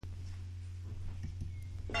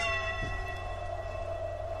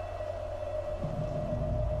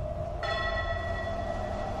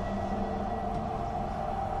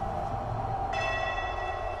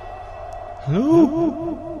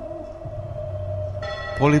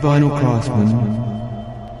Polyvinyl Craftsmen,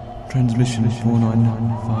 transmission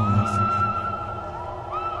 4995.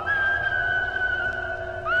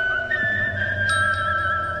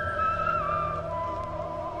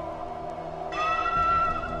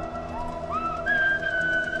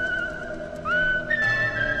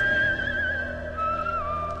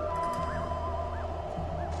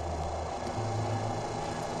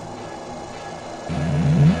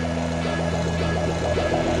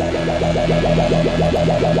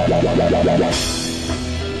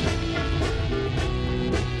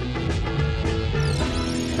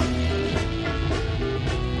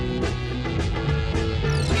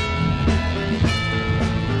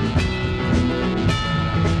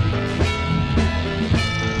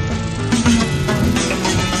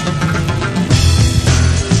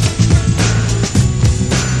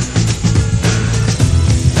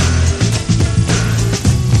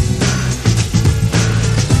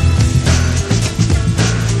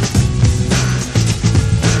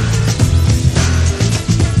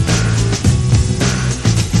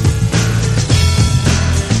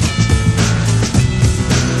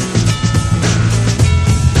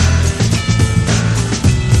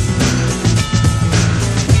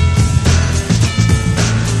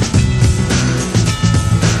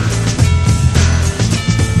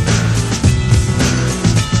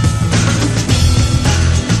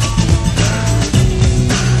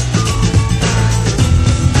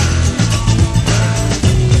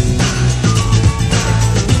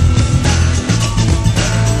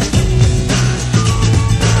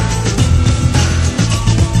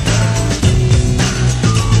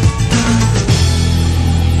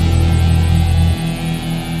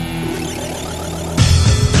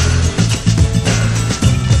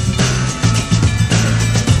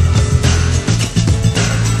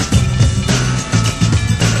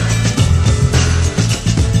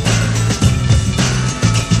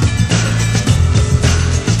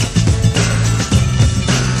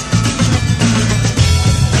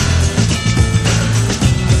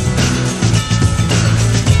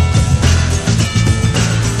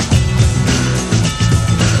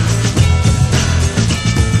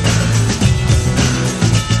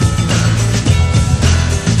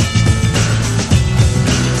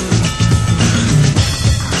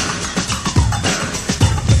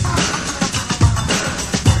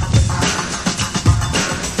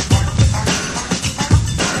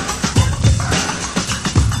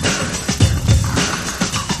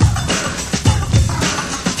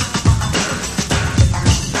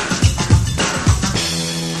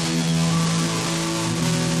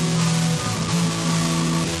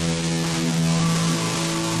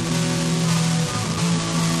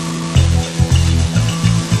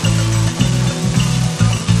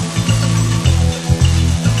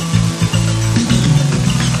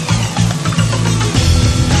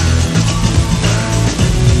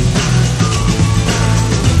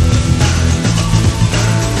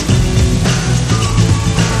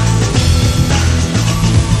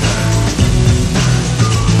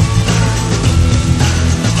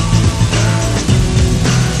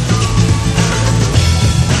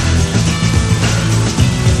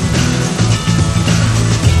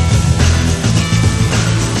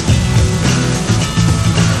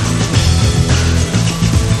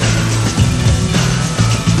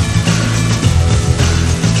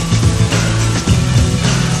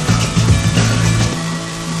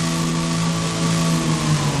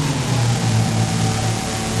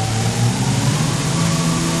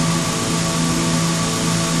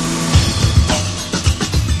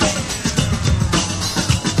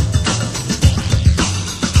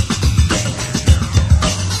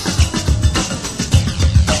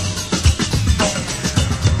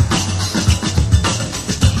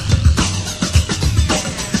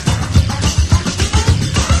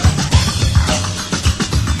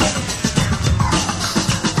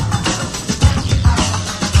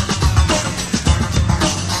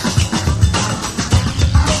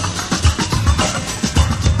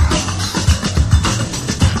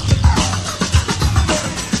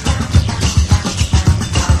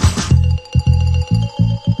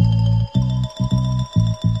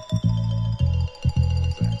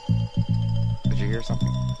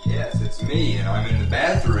 me, and I'm in the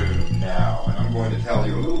bathroom now, and I'm going to tell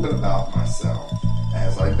you a little bit about myself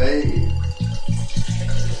as I bathe.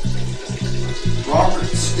 Robert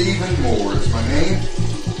Stephen Moore is my name.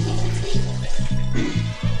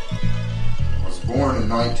 I was born in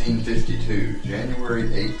 1952,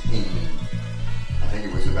 January 18. I think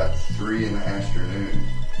it was about 3 in the afternoon.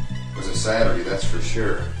 It was a Saturday, that's for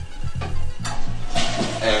sure.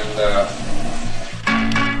 And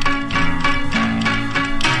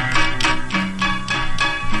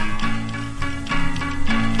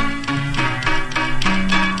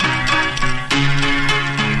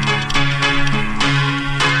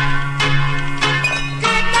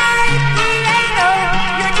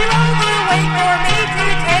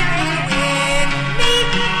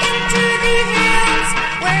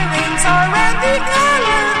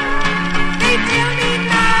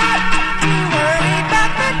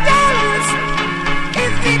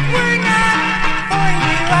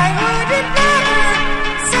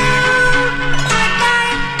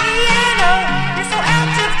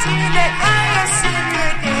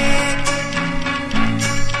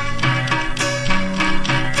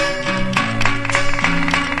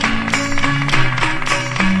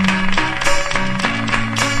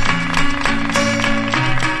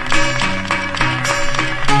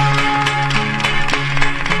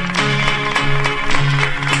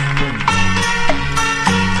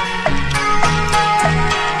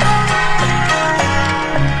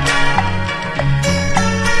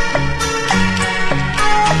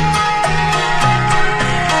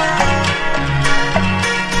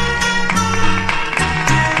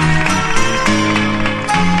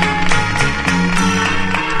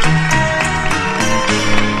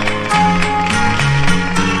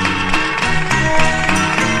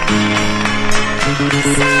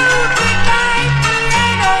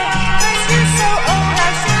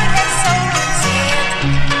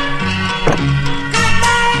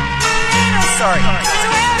sorry.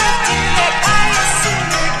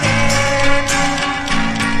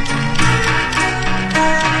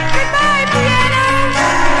 Goodbye, piano.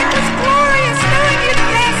 It was glorious knowing you the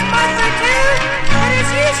last month or two. But as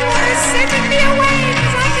usual, you're sending me away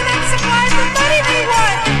because I cannot supply the money they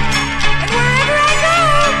want. And wherever I go,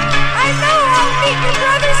 I know I'll meet your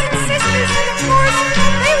brothers and sisters, and of course,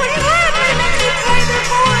 they would gladly let me play their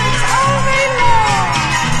boards all day long.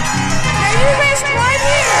 Now you rest right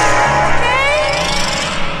here, okay?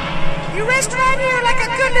 You rest right here like a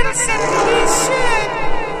good little centipede should.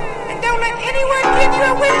 And don't let anyone give you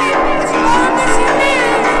a whipping as long as you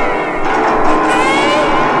live. Okay?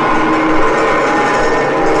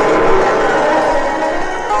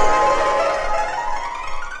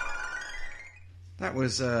 That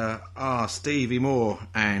was Stevie Moore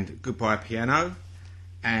and Goodbye Piano.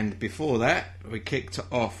 And before that, we kicked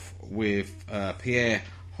off with Pierre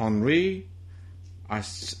Henry. I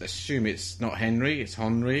assume it's not Henry, it's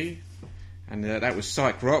Henry. And that was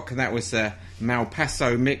Psych Rock, and that was a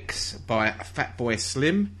Malpaso mix by Fatboy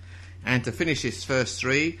Slim. And to finish this first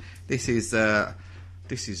three, this is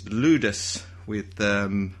Ludus with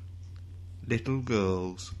Little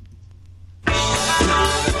Girls.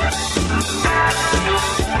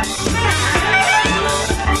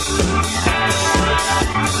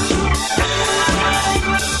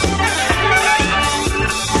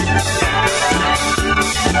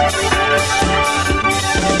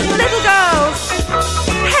 Little girls,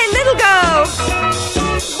 hey little girls,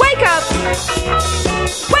 wake up,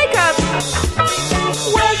 wake up.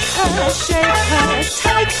 Wake her, shake her,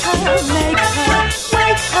 take her, make her,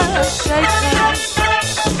 wake her, shake her.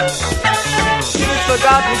 She's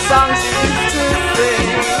forgotten songs she used to sing.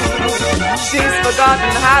 She's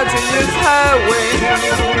forgotten how to use her wings.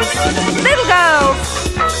 Little girls,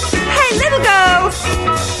 hey little girls,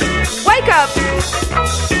 wake up,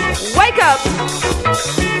 wake up.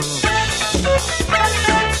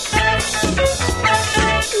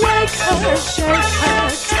 Wake her, shake her,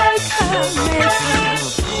 take her, make her.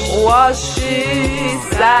 Was she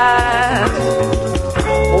sad?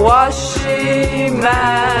 Was she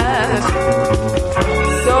mad?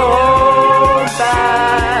 So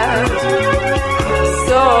bad,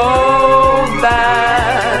 so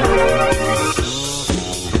bad.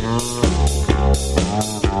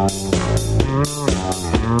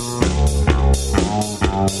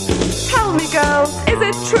 Tell me, girls, is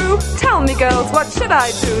it true? Tell me, girls, what should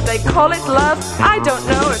I do? They call it love. I don't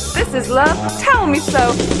know if this is love. Tell me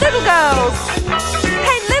so. Little girls,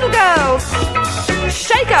 hey, little girls,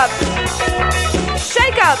 shake up,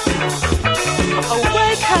 shake up.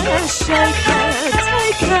 Awake her, shake her,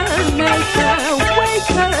 take her, make her, wake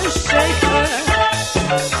her, shake her.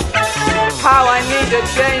 How I need a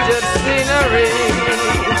change of scenery.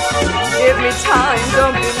 Give me time,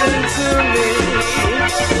 don't be mean to me.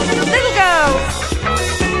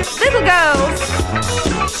 Little girls,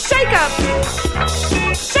 shake up,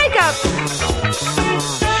 shake up.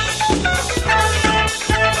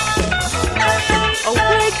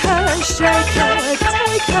 Awake her, shake her,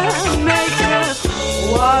 take her, make her.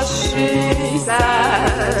 Was she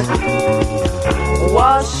sad?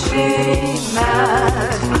 Was she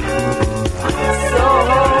mad? So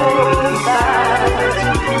bad,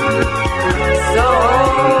 so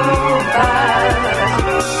bad.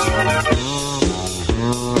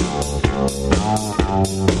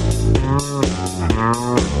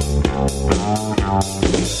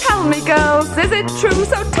 Tell me, girls, is it true?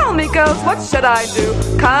 So tell me, girls, what should I do?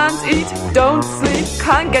 Can't eat, don't sleep,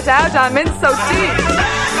 can't get out, I'm in so deep.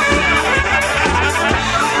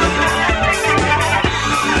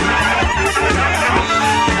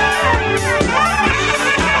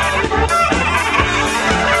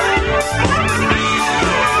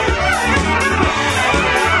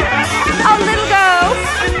 Oh,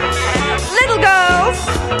 little girls,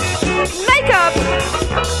 make up,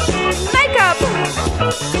 make up.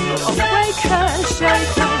 Wake her,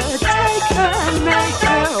 shake her, take her, make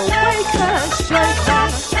her, wake her, shake her.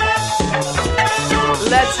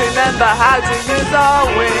 Let's remember how to use our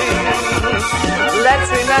wings. Let's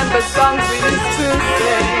remember songs we used to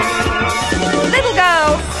sing. Little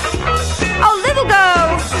girls, oh little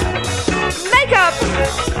girls, make up,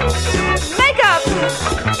 make up.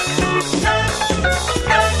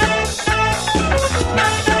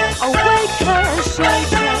 Awake her,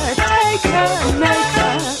 shake her, take her, make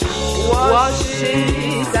her. Was she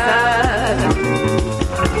sad?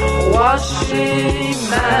 Was she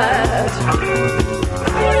mad?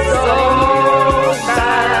 So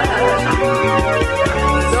bad,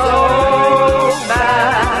 so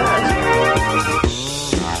bad.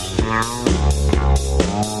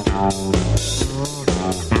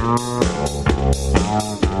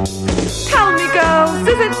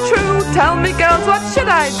 Tell me, girls, what should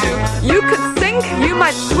I do? You could sink, you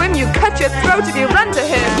might swim, you cut your throat if you run to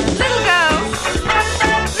him.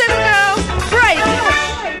 Little girls,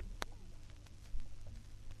 break!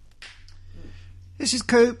 This is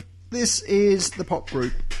Coop. This is the pop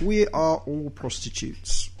group. We are all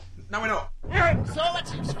prostitutes. No, we're not. So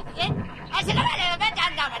what's your again? I said,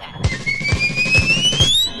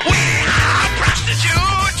 We are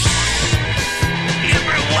prostitutes.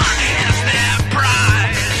 Everyone has their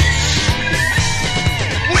price.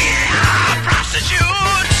 We are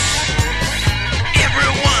prostitutes.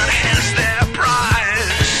 Everyone has their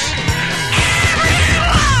price.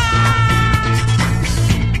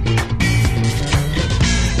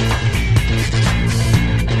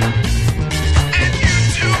 And you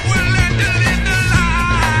two will let to live the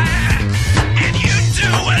lie. And you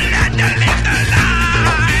two will let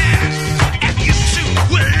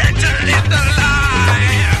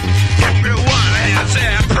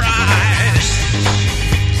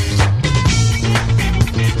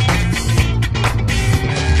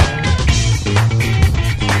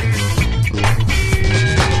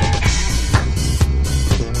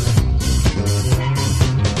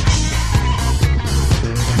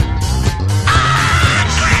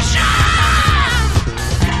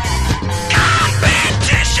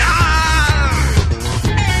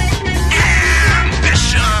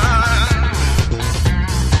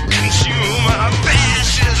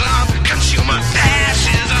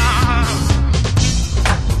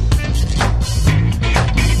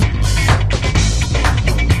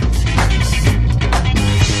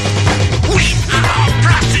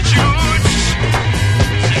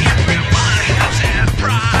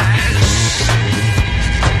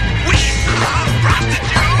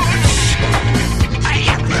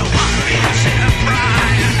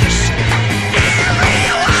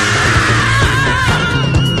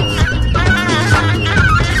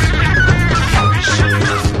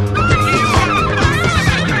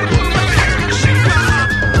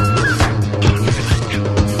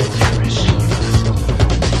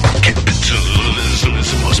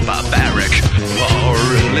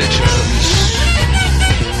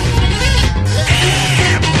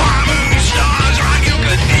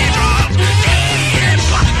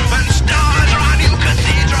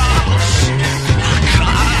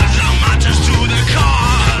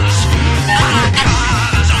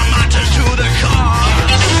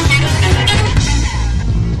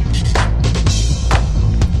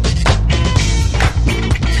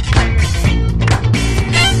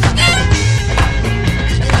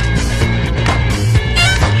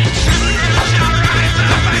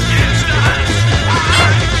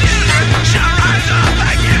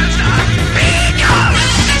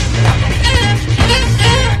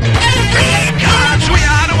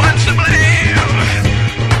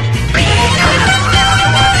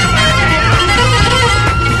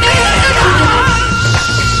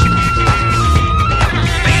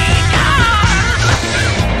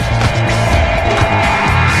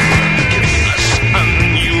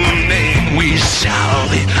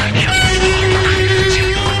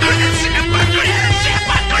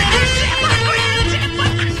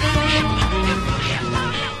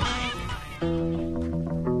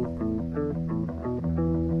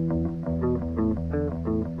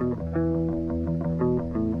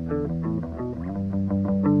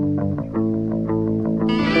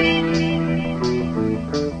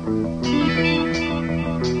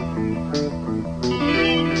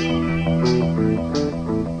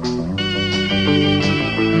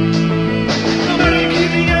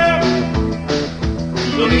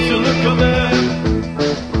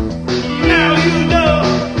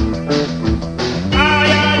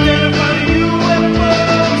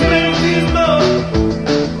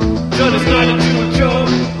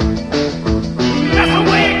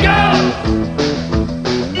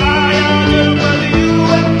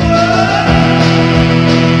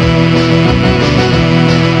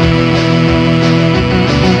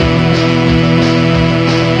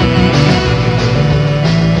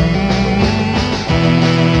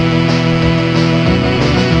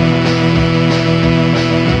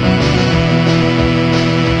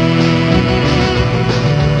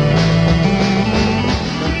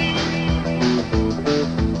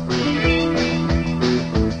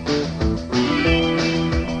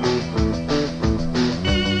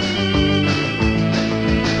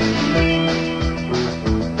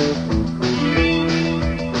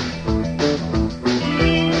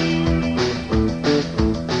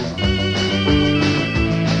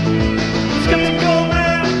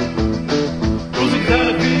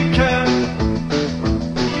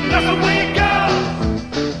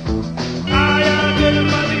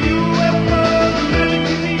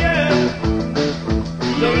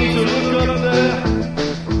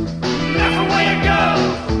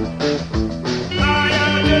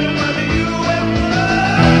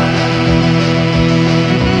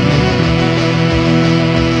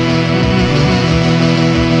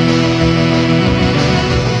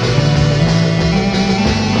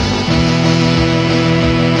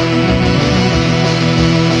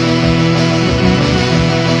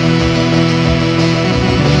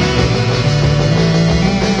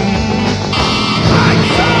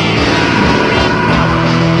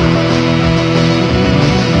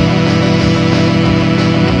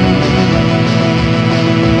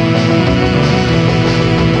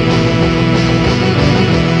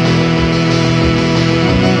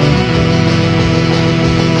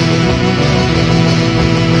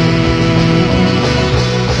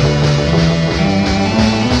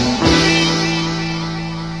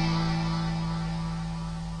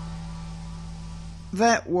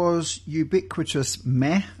That was Ubiquitous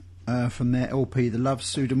Meh from their LP The Love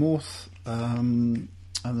Pseudomorph, and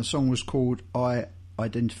the song was called I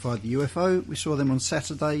Identified the UFO. We saw them on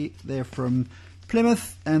Saturday. They're from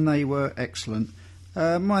Plymouth and they were excellent.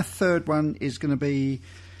 My third one is going to be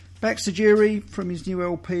Baxter Dury from his new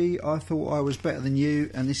LP I Thought I Was Better Than You,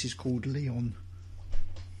 and this is called Leon.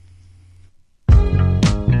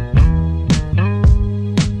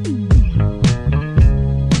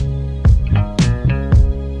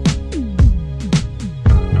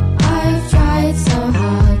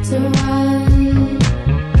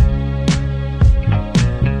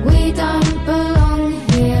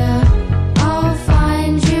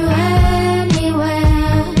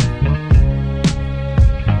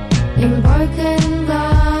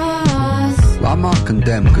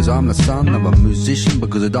 Cause I'm the son of a musician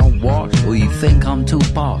because I don't wash. Or you think I'm too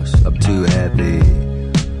posh, I'm too heavy.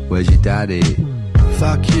 Where's your daddy?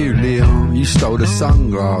 Fuck you, Leon, you stole the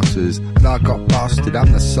sunglasses and I got busted.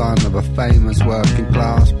 I'm the son of a famous working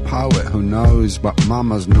class poet. Who knows, but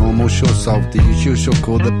mama's normal. She'll solve the issue, she'll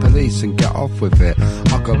call the police and get off with it.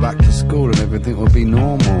 I'll go back to school and everything will be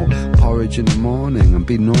normal. Porridge in the morning and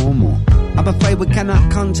be normal. I'm afraid we cannot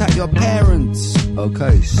contact your parents.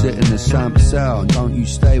 Okay, sit in the same cell. Don't you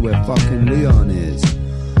stay where fucking Leon is.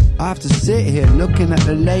 I have to sit here looking at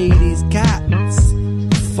the ladies' cats.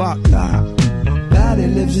 Fuck that. Daddy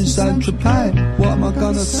lives in Saint-Tropez. What am I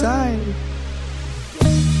gonna say?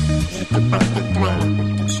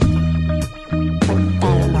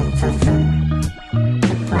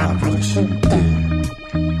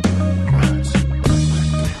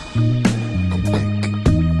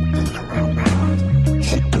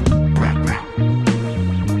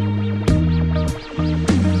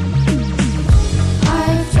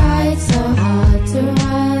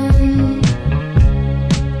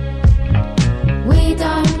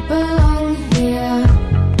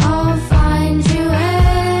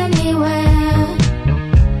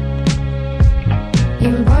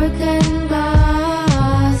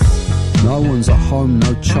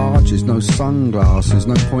 No sunglasses,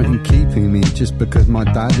 no point in keeping me just because my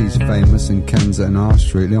daddy's famous and Ken's at an R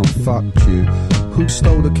Street. Leon, fuck you. Who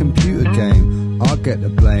stole the computer game? I'll get the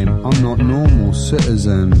blame. I'm not normal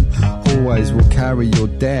citizen. Always will carry your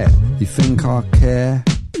debt. You think I care?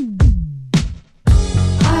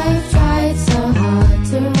 I've tried so hard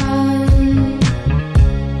to run.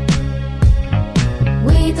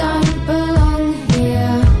 We don't belong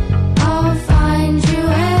here. I'll find you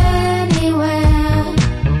anywhere.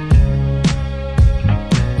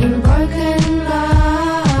 In broken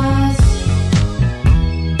glass.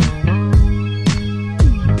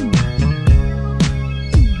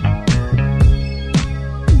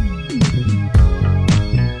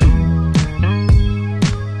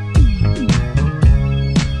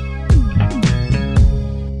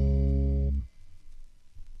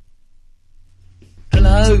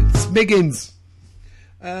 Hello, it's Biggins.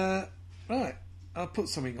 Right, I'll put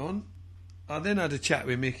something on. I then had a chat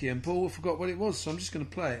with Mickey and Paul. I forgot what it was, so I'm just going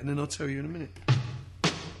to play it and then I'll tell you in a minute.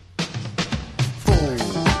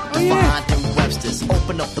 Oh, yeah. Find them Webster's,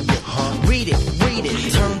 open up the book, read it,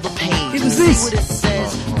 turn the page. It was this. See what it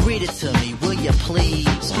says, read it to me, will you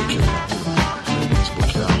please? Okay.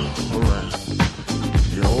 Look out. All right.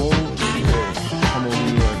 Yo, I'm on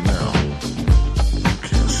you right now.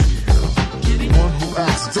 Can't see him. One who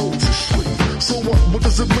acts dogishly. So what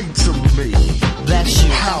does it mean to me? That's you,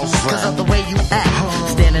 How's that? Cause of the way you act.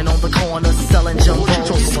 Standing on the corner, selling jumbo,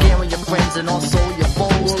 scaring your friends and also your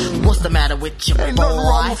foes. What's the matter with you,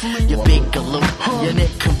 boy? You big galoot, your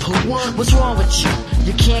neck compute. What's wrong with you?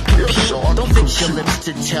 You can't compute. Don't fix your lips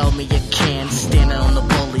to tell me you can. Standing on the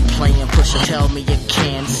bully playing pusher. Tell me you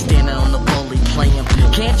can. Standing on the bully playing.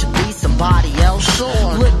 Can't you be somebody else?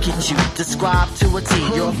 Look at you, described to a T.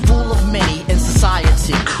 You're a fool of many in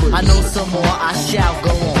society. I know some more, I shall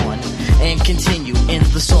go on and continue in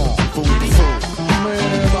the song. Fool, fool.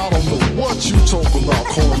 Man, I don't know what you talk about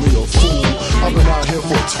calling me a fool. I've been out here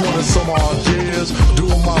for 20 some odd years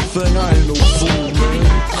doing my thing. I ain't no fool, man.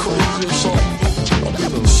 Crazy or something.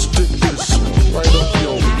 I'm gonna stick this right up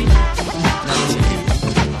your.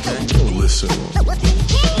 Listen.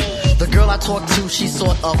 The girl I talk to, she's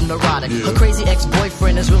sort of neurotic. Her crazy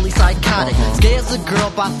ex-boyfriend is really psychotic. Scares the girl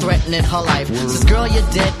by threatening her life. Says, girl, you're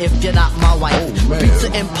dead if you're not my wife. Beats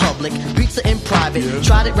her in public, beats her in private.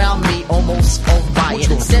 Tried it round me, almost on riot.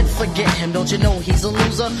 Said, forget him, don't you know he's a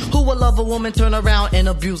loser? Who will love a woman, turn around and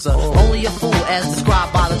abuse her? Only a fool as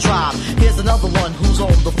described by the tribe. Here's another one who's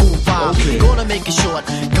on the fool vibe. Gonna make it short,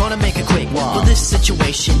 gonna make it quick. But this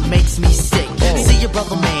situation makes me sick. See your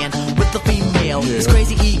brother man with the female. His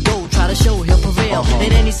crazy ego, try to show he'll prevail.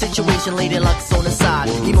 In any Any situation, Lady Luck's on the side.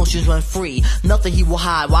 Emotions run free, nothing he will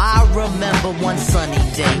hide. Well, I remember one sunny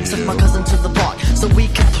day, took my cousin to the park so we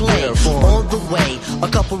could play. On the way, a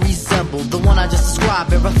couple resembled the one I just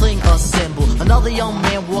described, everything assembled. Another young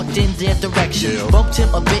man walked in their direction, bumped him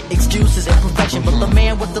a bit, excuses imperfection. But the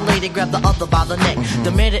man with the lady grabbed the other by the neck,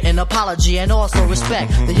 demanded an apology and also respect.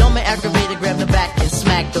 The young man aggravated, grabbed him back and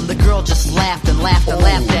smacked him. The girl just laughed and laughed and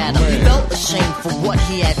laughed at him. He felt ashamed for what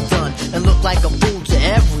he had done and looked like a fool to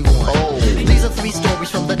everyone. These are 3 stories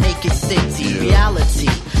from the naked city. Reality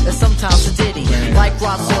is sometimes a ditty, like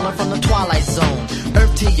Rod Serling from the Twilight Zone.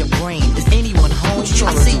 Earth to your brain, is anyone home?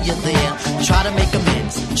 I see you there, try to make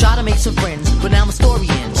amends, try to make some friends, but now my story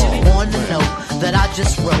ends on the note that I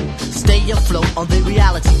just wrote. Stay afloat on the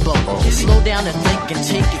reality boat. Slow down and think and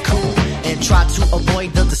take it cool, and try to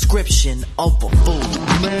avoid the description of a fool.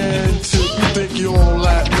 Man, you think you're on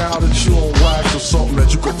light now that you're on wax or something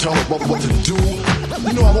that you can tell about what to do?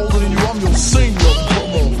 You know I'm older than you, I'm your senior.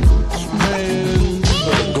 Come on, man, you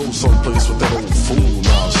better go someplace with that old fool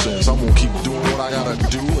nonsense. I'm gonna keep doing what I gotta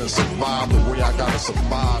do and survive the way I gotta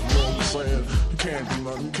survive. You know what I'm saying? You can't do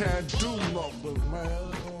nothing, you can't do nothing, man. You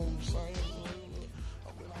know what I'm saying?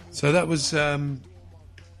 So that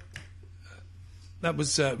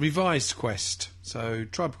was Revised Quest. So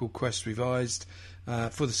Tropical Quest Revised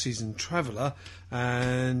for the season Traveller,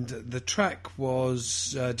 and the track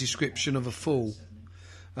was Description of a Fool.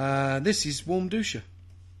 This is Warmduscher.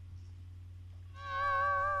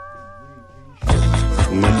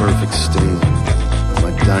 My perfect stain,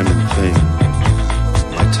 my diamond thing,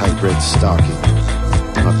 my tight red stocking,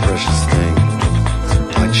 my precious thing,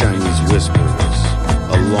 my Chinese whispers,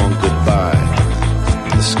 a long goodbye,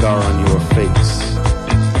 the scar on your face,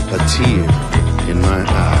 a tear in my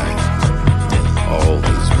eye, all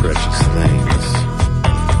these precious things.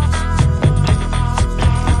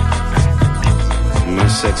 My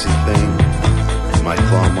sexy thing, my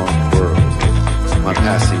claw-marked world, my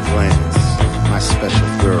passing glance, my special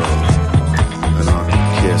girl, an awkward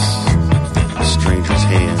kiss, a stranger's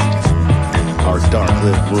hand, our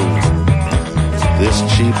dark-lit room, this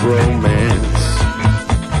cheap romance.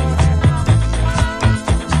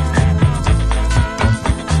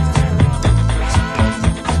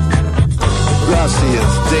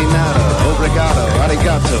 Gracias, de nada, obrigado,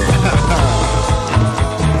 arigato.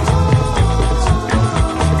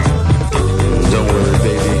 Don't worry,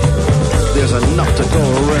 baby, there's enough to go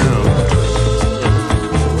around.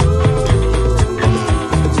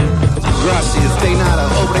 Gracias, de nada,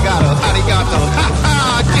 obrigado, arigato. Ha ha,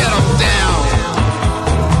 get 'em down.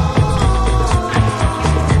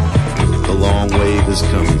 The long wave is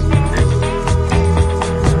coming.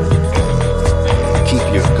 Keep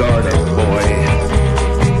your guard up, boy.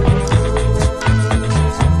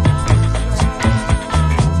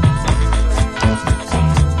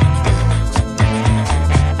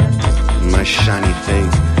 My shiny thing,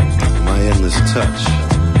 my endless touch,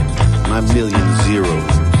 my million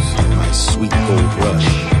zeros, my sweet gold rush,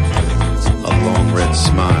 a long red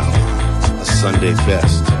smile, a Sunday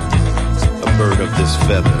best, a bird of this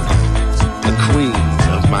feather, the queen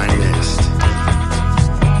of my nest.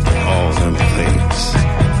 All them things,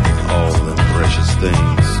 all them precious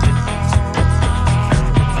things.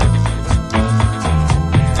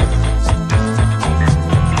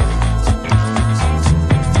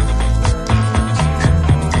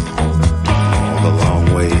 All the long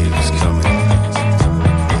waves coming.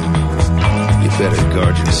 You better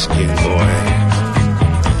guard your skin, boy.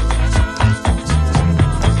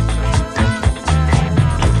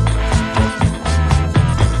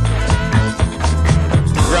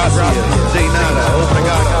 De nada,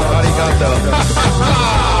 obrigado, arigato.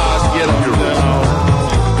 Get 'em down.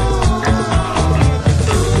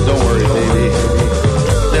 Don't worry, baby.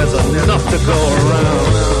 There's enough to go around.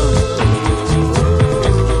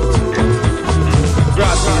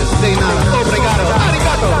 Gracias, de nada, obrigado,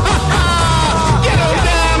 arigato. Get 'em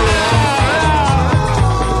down now.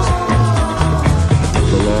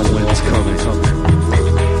 The long wind's coming.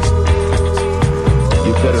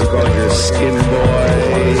 You better guard your skin, boy.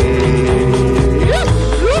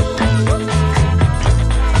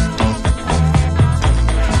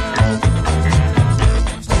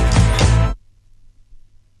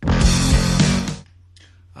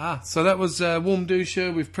 So that was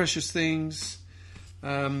Warmduscher with Precious Things.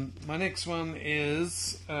 My next one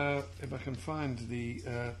is, if I can find the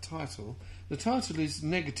title. The title is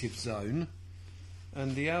Negative Zone,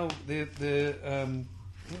 and what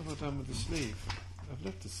have I done with the sleeve? I've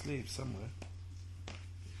left the sleeve somewhere.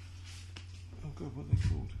 Oh God, what are they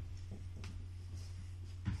called?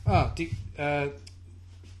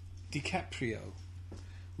 Dicaprio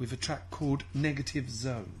with a track called Negative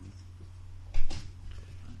Zone.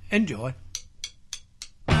 Enjoy.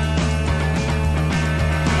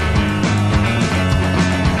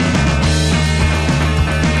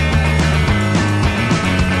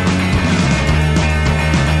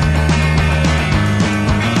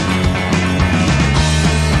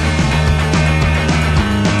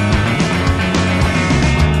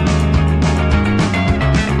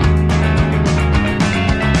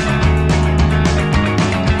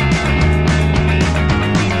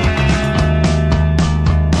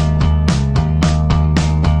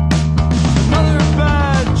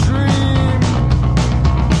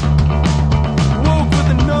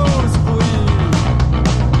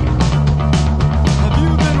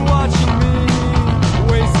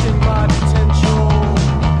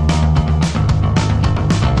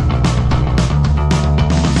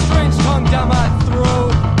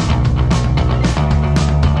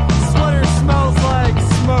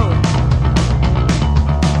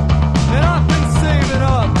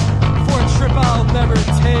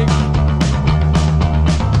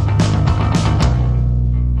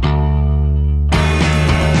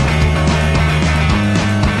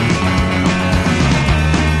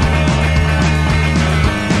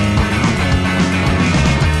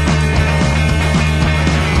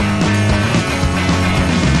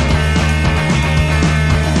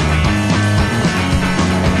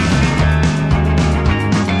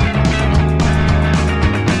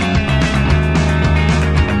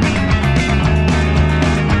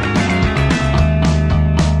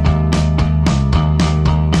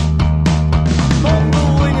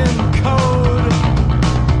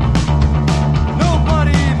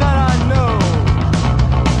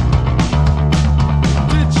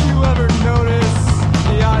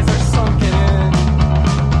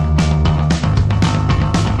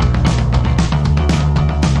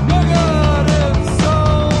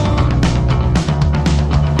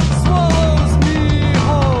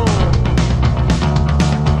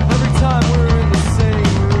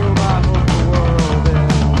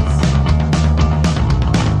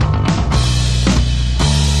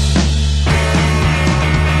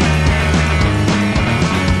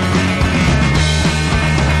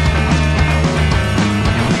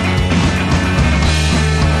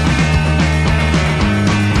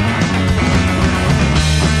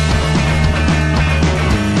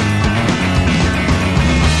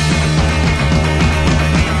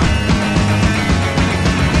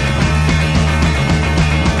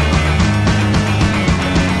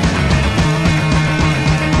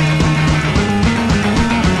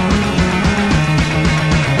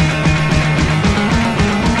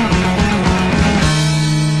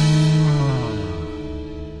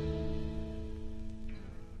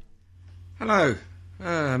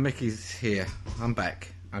 Mickey's here. I'm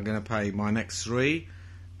back. I'm going to play my next three,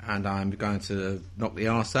 and I'm going to knock the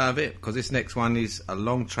arse out of it, because this next one is a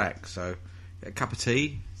long track. So get a cup of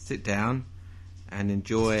tea, sit down, and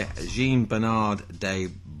enjoy Jean-Bernard de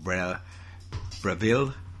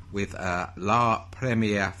Libreville with La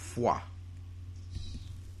Première Fois.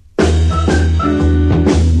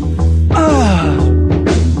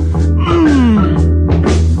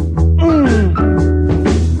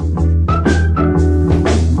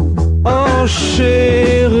 Oh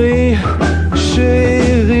chérie,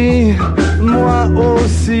 chérie, moi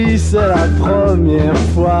aussi c'est la première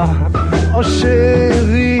fois. Oh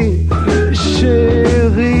chérie,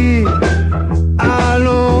 chérie,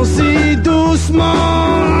 allons-y doucement.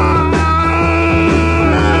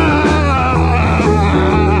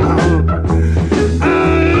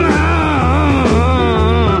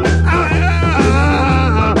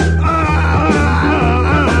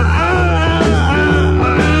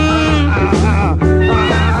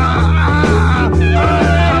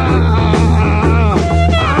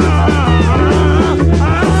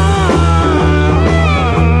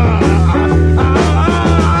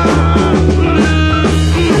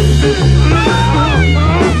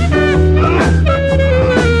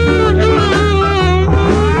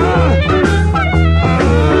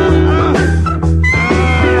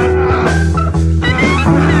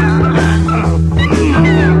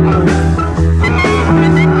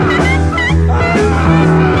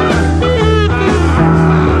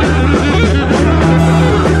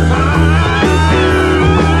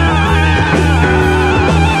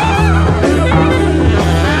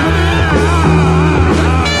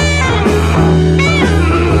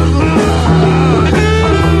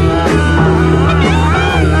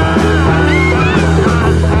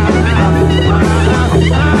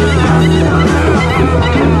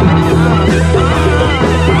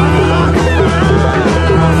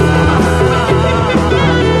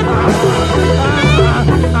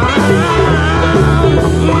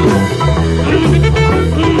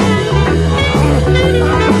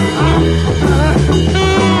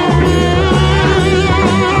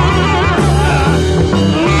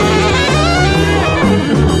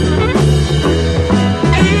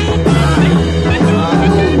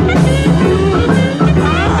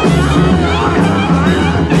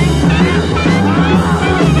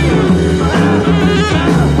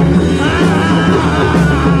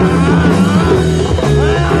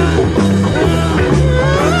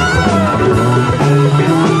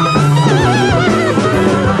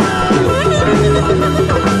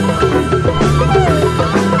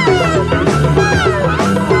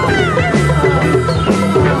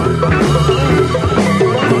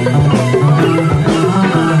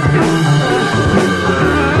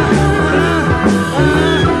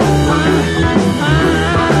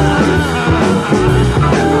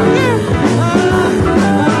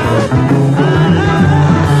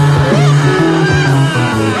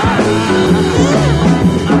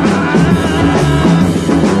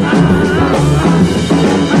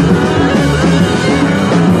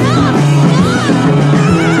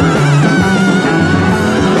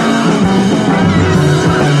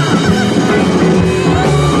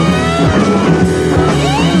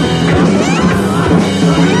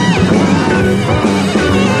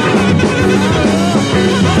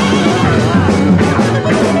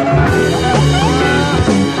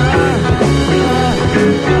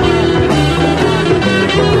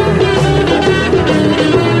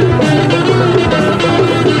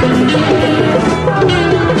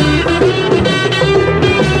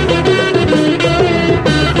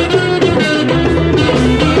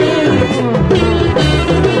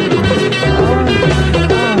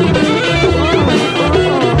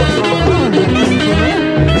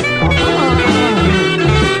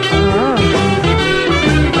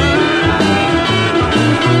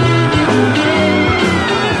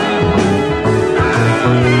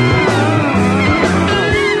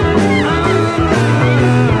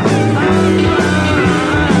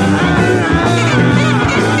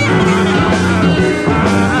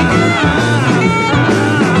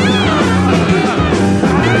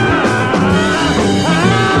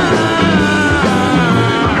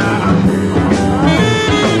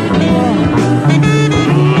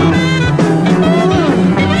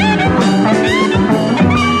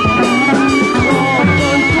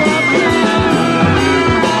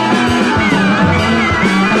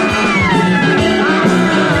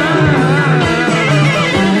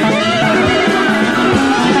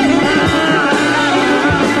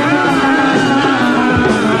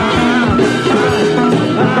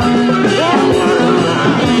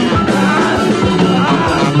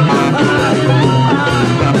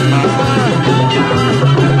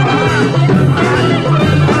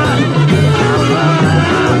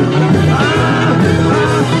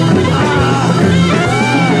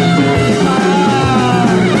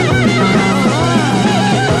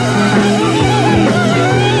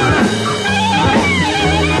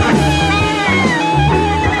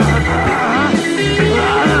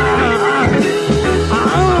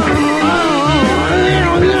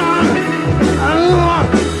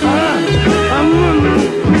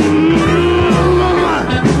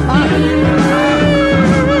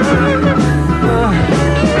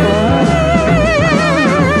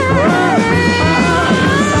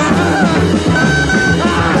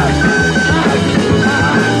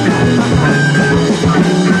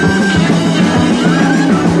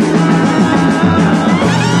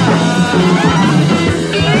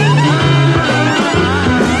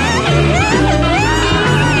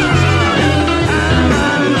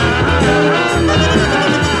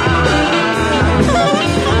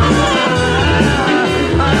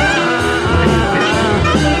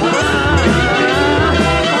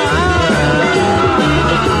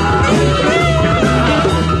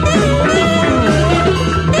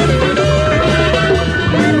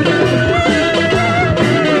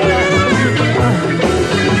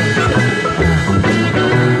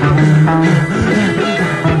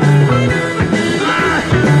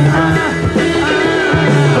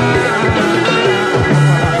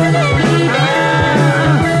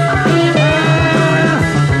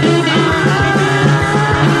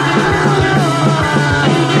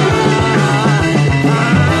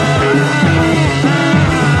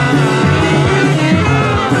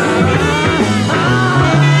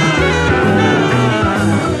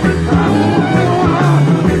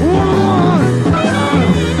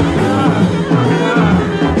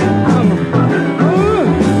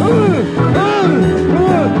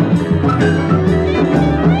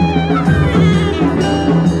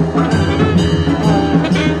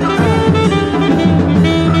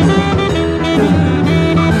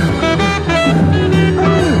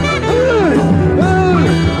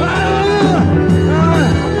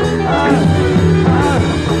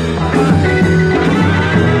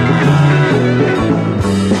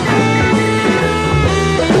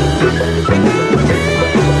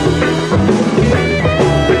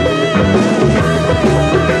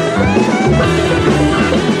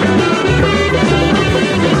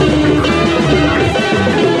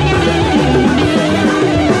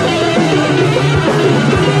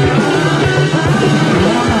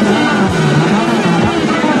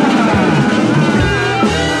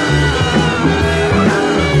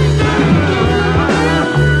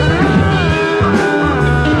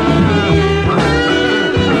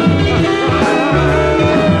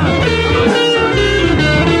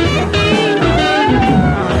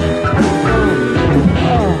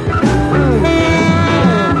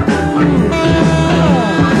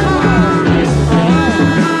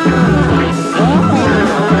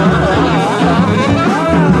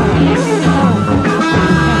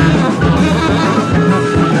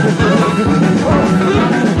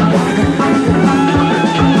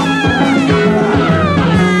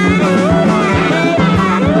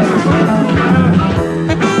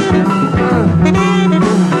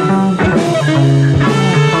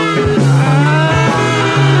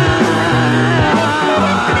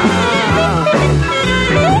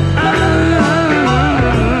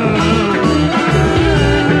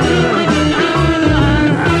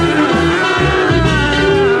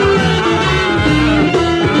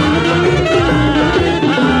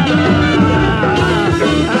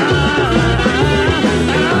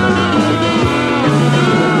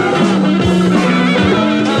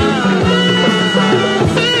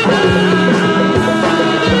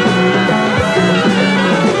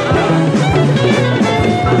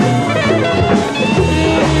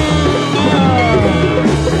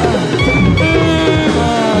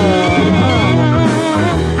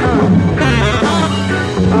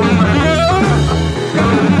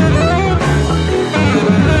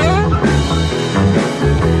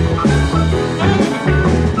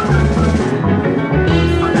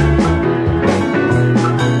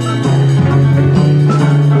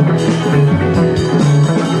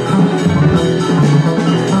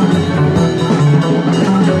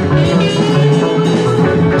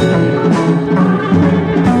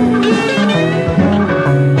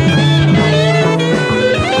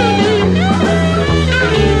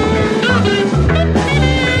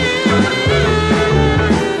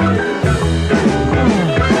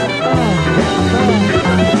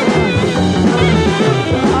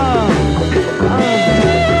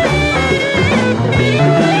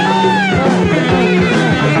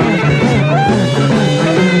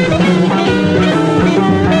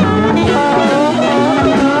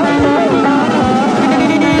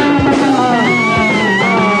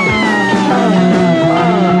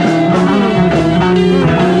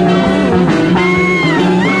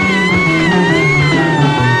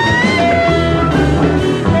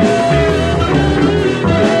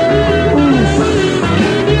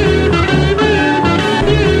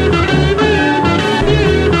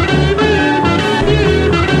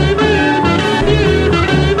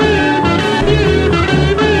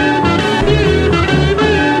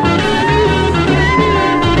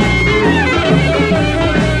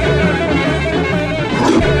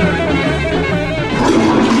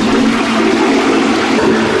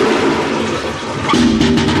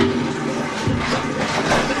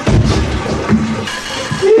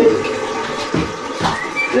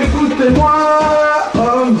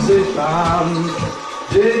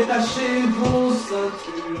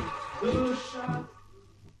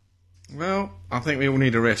 Well, I think we all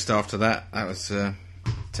need a rest after that. That was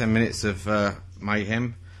 10 minutes of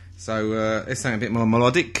mayhem. So let's sound a bit more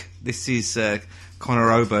melodic. This is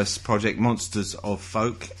Conor Oberst's project Monsters of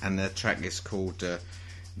Folk, and the track is called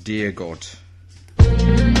Dear God.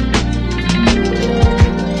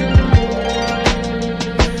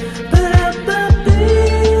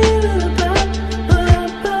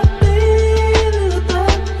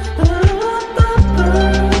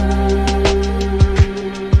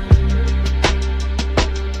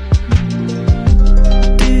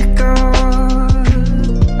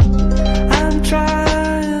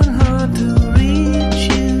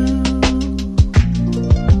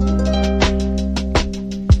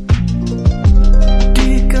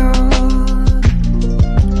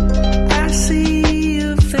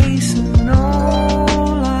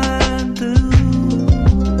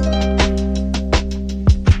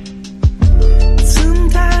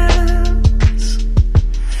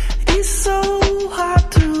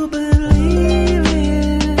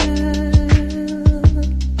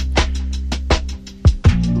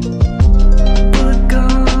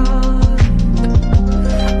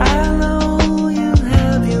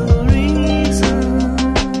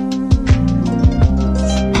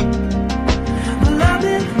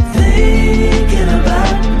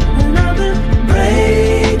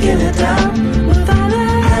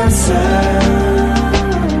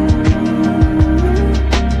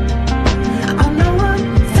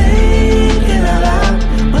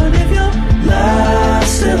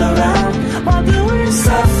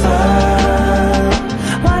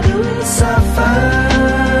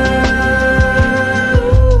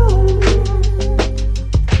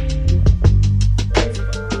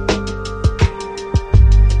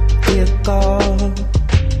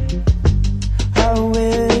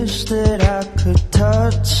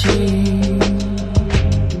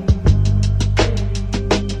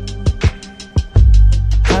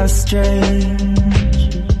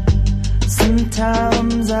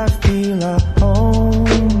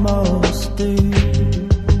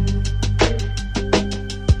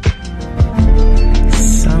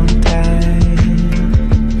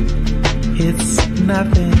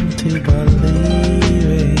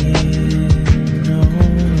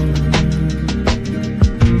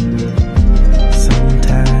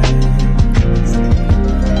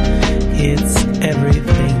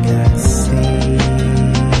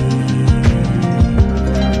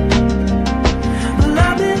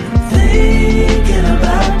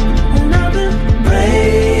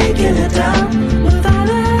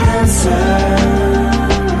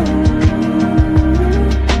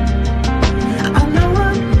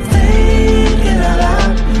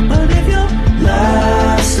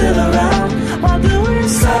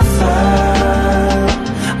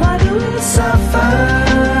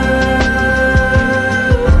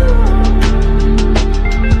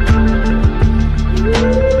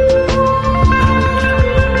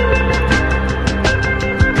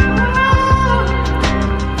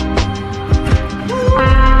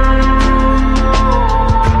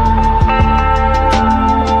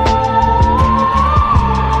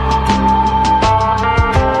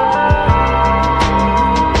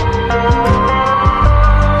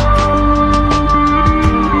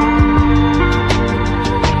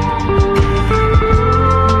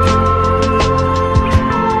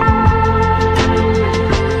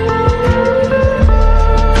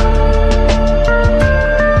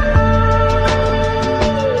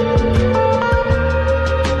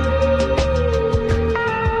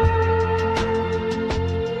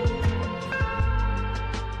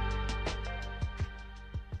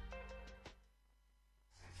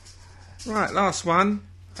 Right, last one.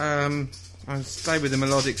 I'll stay with the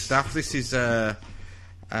melodic stuff. This is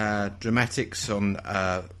Dramatics on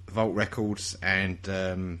Vault Records, and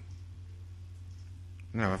no,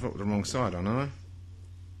 I've got the wrong side on, haven't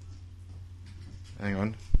I? Hang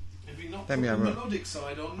on. Have you not put the melodic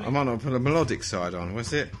side on? I might not put the melodic side on.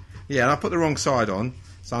 Was it? Yeah, I put the wrong side on,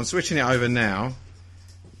 so I'm switching it over now.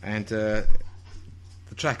 And the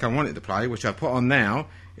track I wanted to play, which I put on now,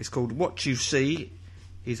 is called "What You See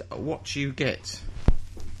Is What You Get."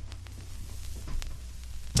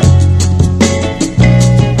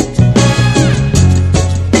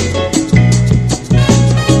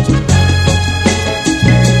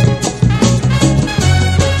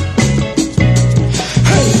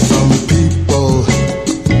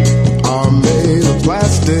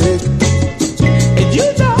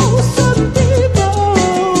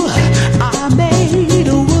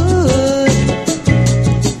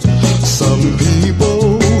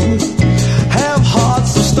 Have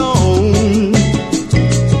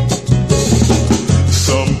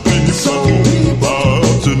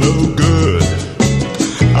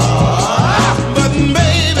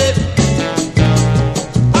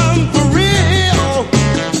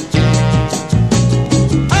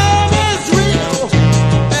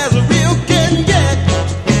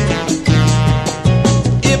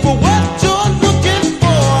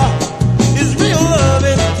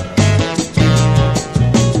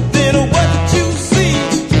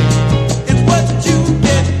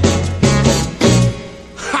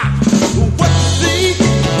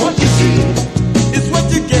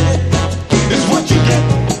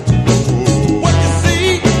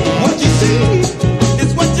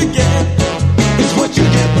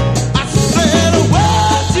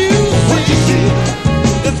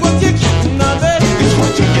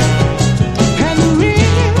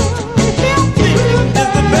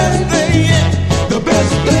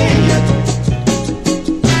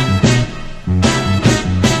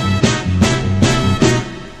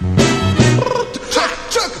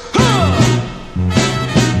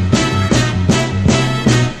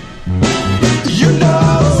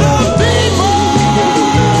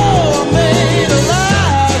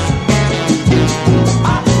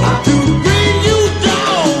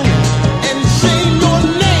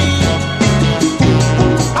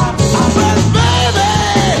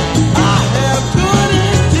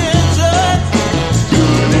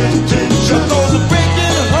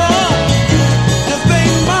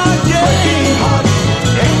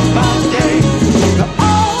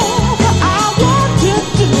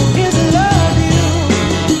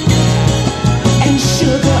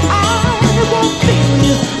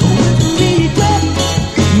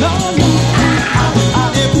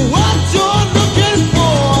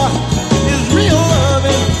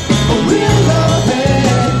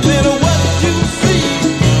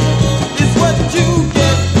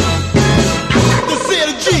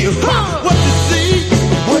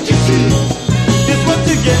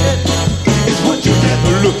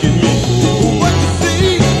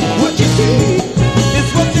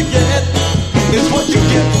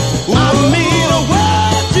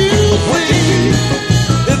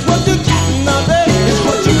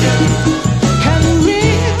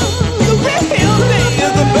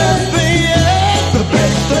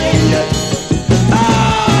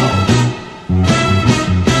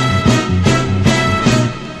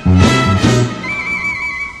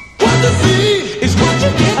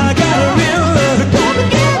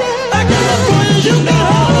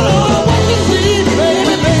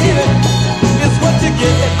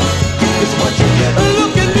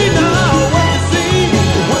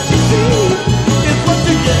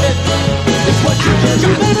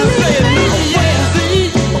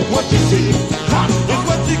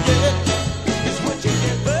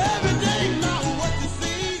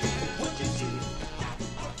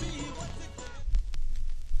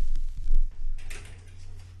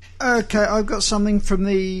Okay, I've got something from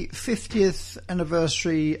the 50th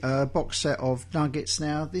anniversary box set of Nuggets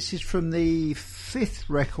now. This is from the 5th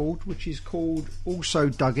record, which is called also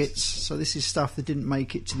Duggets. So this is stuff that didn't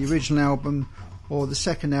make it to the original album or the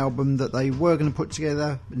second album that they were going to put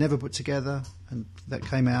together, but never put together, and that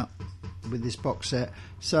came out with this box set.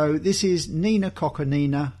 So this is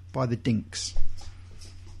Nina-Kocka-Nina by the Dinks.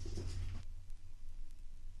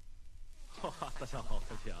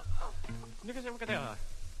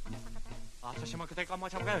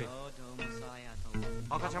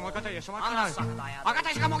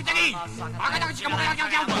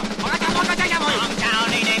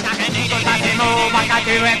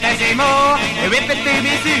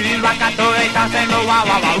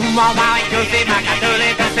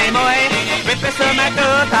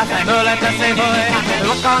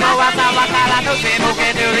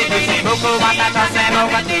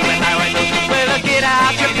 Get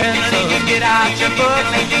out your pencils, get out your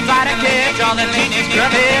books, try to catch all the teachers'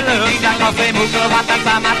 curly looks. La cosa mucho bata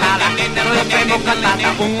samatala, lo que mucho tata,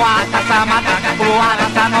 un wata samata, kuara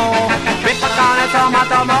sano. Ripa kane toma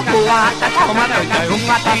toma kuata, toma tata, un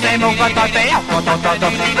wata se mucho tote, koto toto.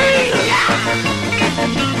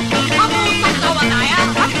 Vamos a tobanaya.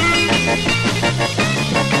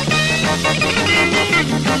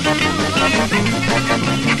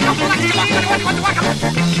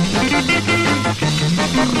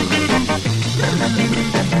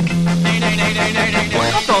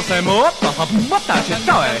 Se muota, muota ci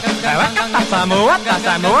sto e cata sa muota,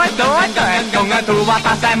 con tu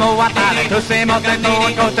vata se muota, tu se muota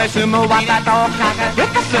tu te su muota to, che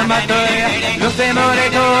se muota, lo se muore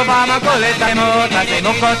tu va ma con le se muota, se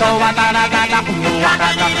muota to vata la tata, muota.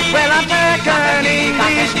 Well, I'm taking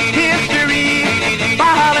English, history,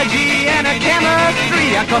 biology and a chemistry.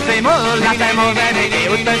 A cose molla se muove che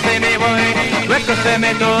utto se me vuoi, ecco se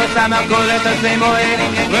me tu sa ma con le se muove,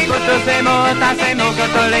 ecco tu se muota se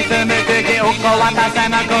muota le se me che o coata se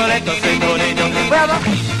ma con le se muove.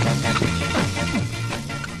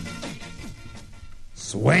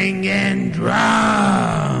 Swingin'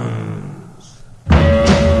 drums.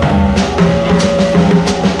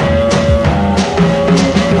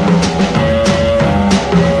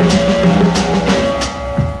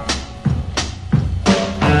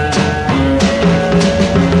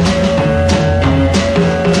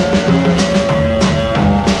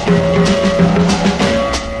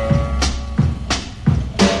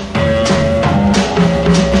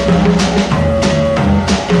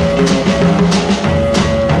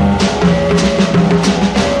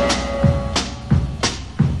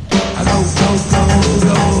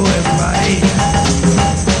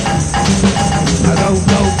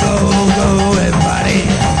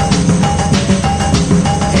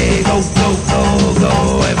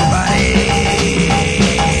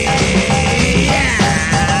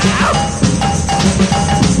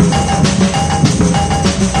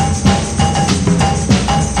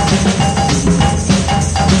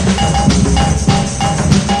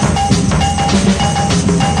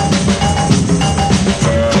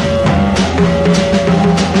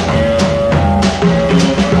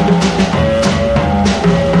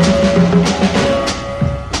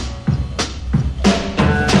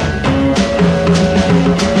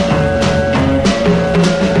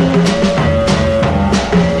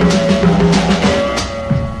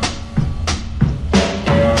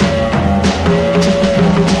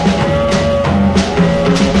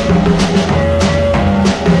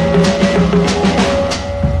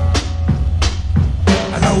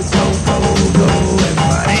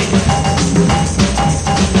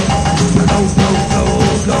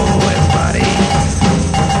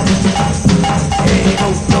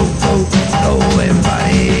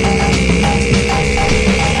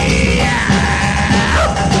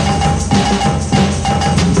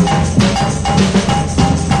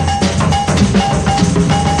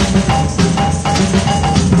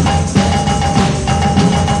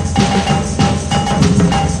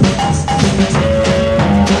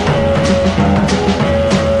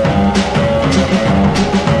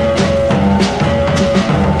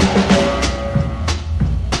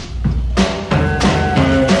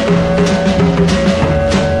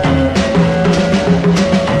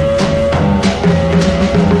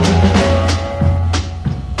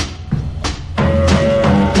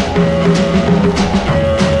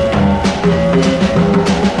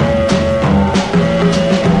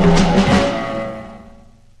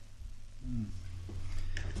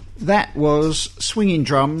 That was Swingin'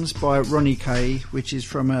 Drums by Ronny K, which is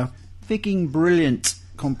from a figging brilliant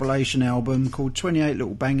compilation album called 28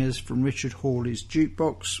 Little Bangers from Richard Hawley's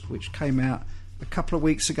Jukebox, which came out a couple of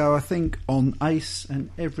weeks ago, I think, on Ace,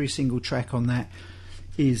 and every single track on that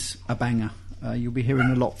is a banger. You'll be hearing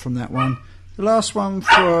a lot from that one. The last one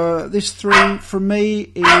for this 3 from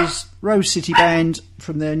me is Rose City Band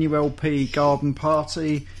from their new LP Garden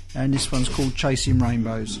Party, and this one's called Chasing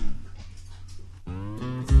Rainbows.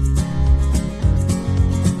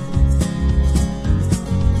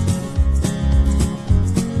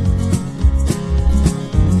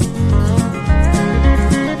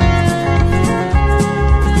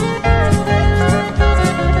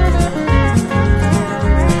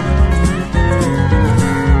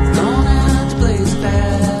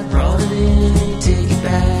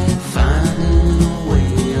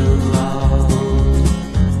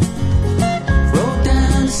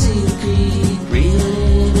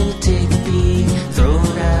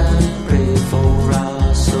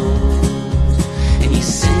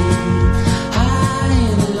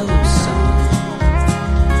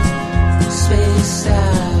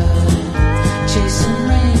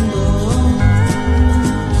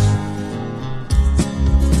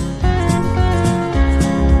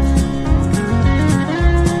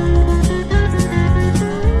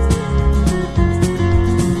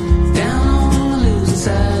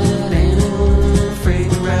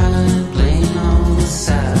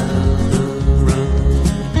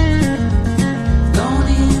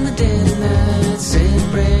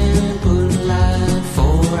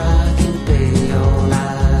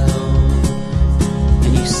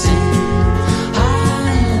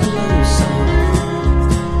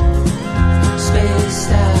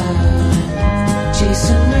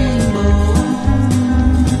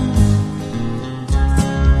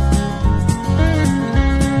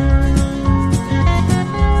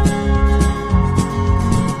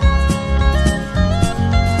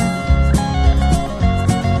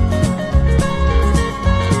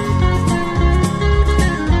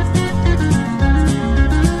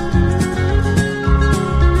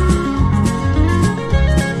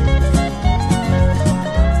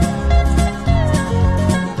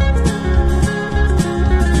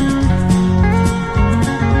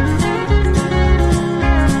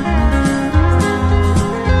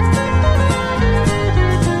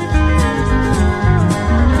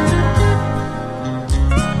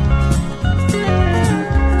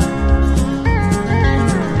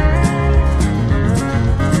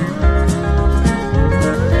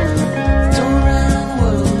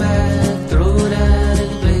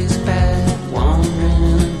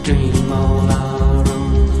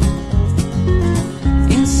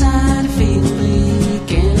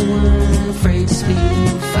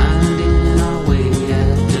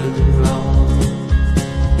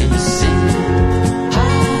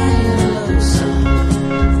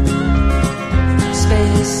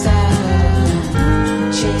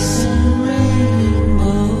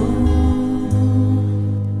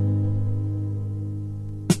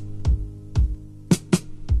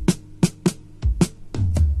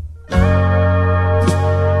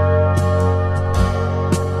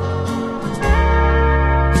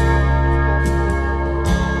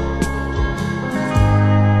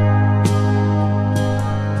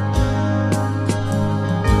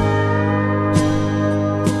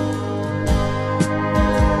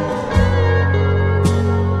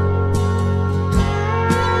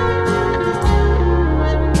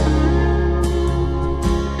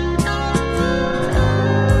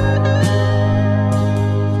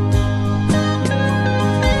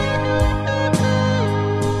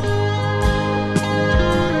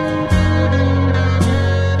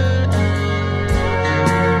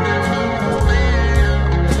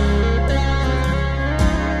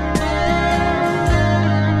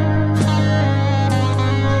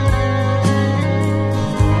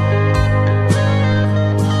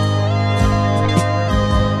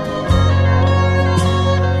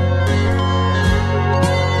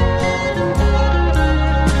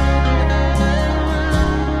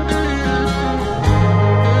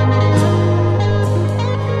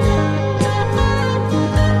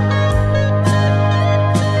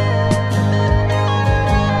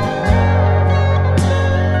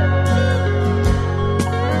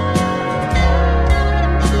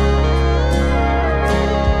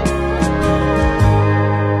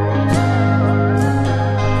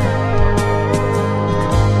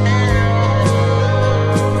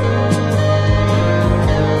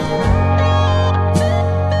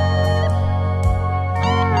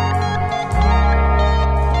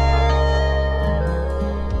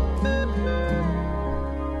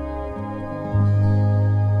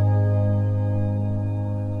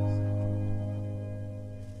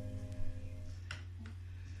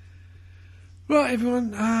 Right,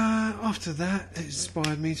 everyone, after that, it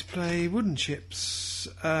inspired me to play Wooden Chips.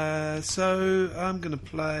 So I'm going to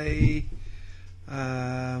play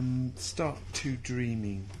Start to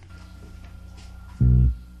dreaming.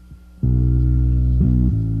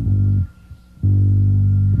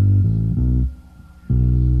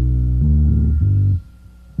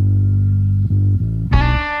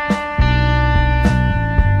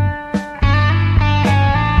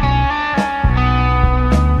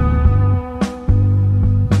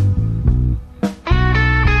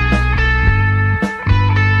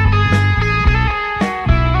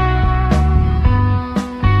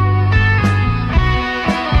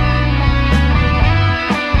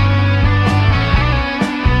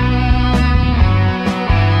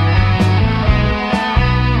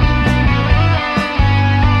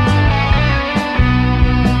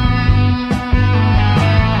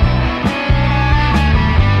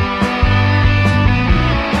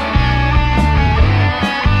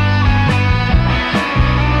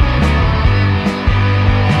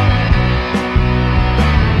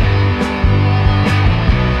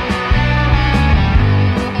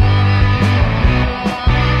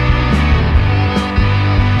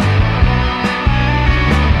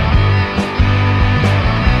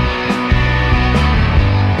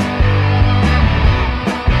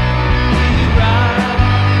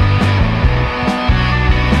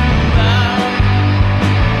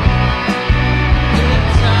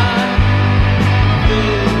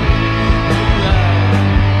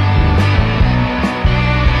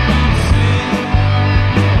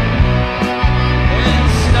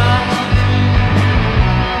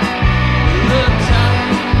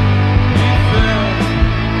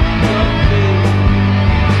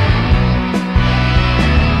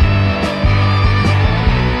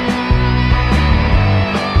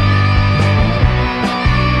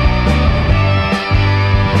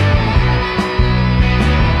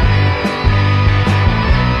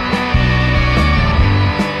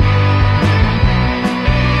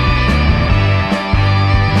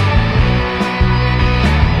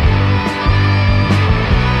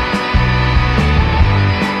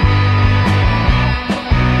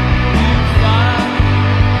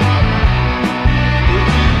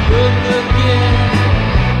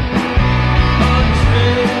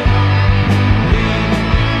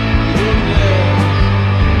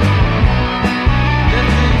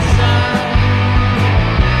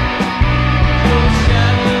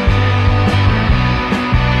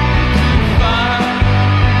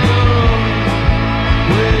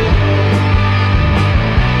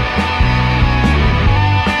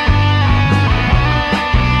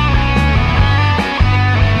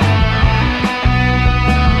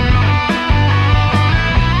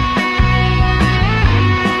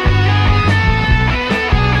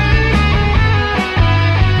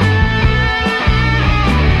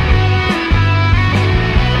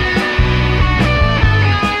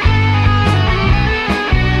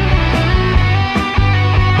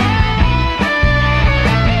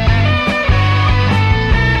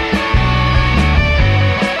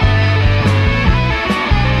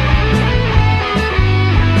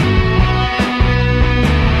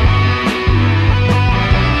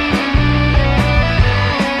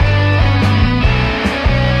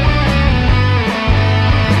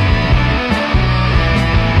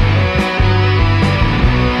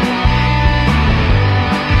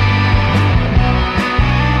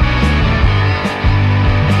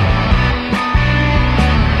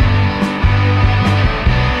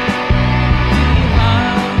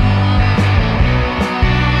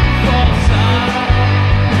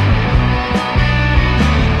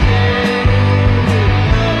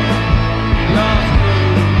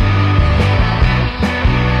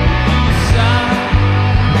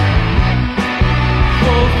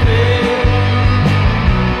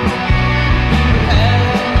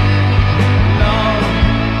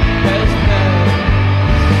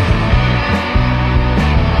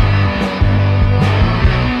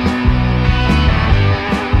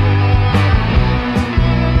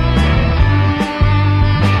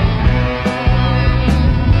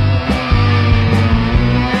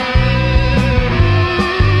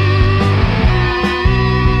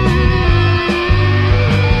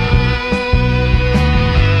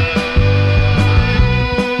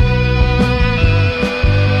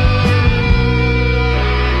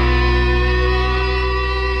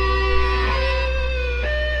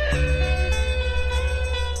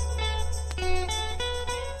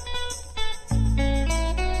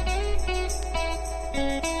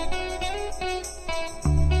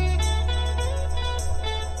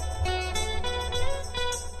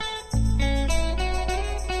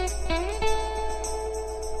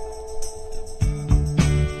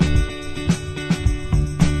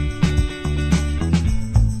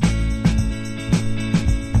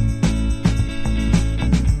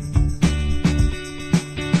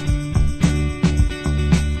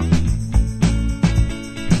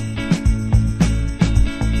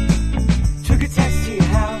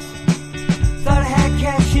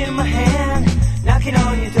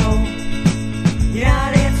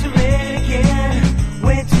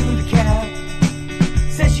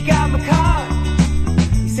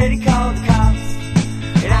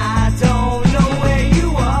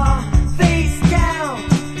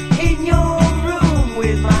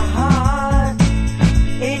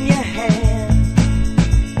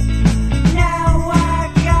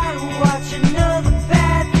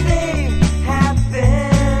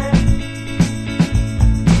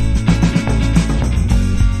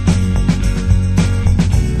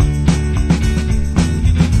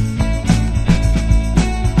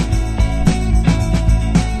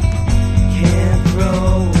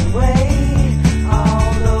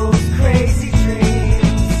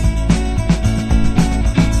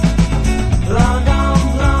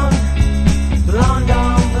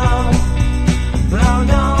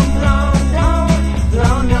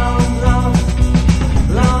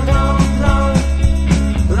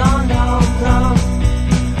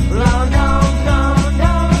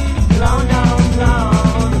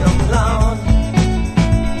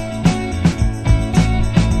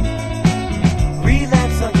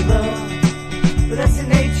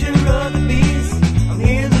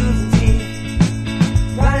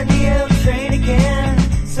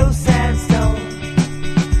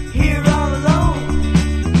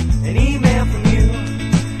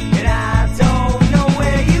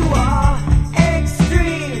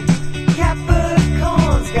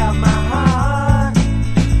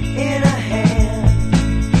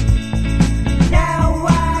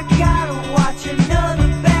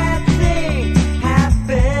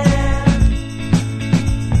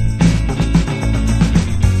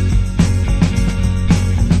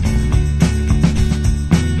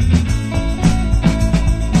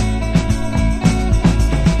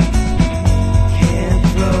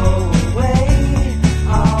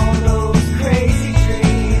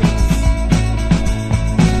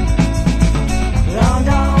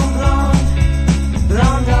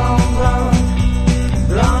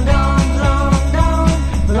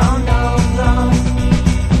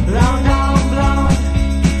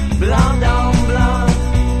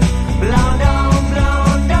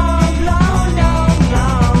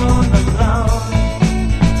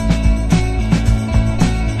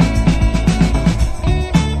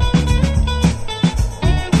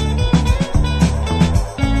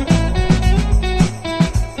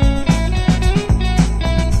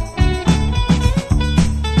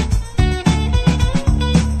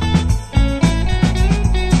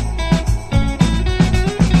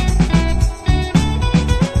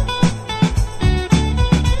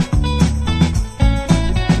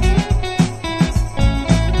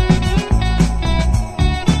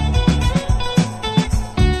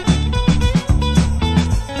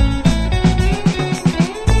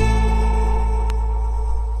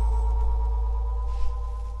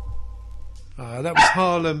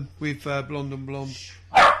 Harlem with Blonde and Blonde.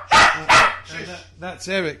 That's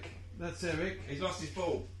Eric. That's Eric. He's lost his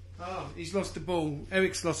ball. Oh, he's lost the ball.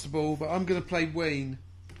 Eric's lost the ball, but I'm going to play Ween.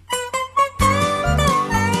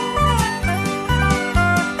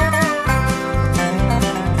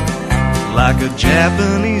 Like a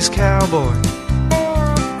Japanese cowboy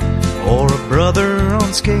or a brother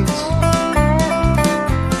on skates,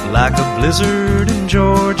 like a blizzard in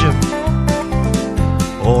Georgia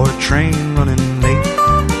or a train running late.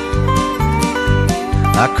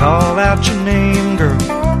 I call out your name, girl,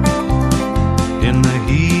 in the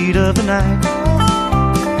heat of the night,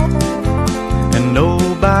 and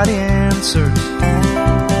nobody answers,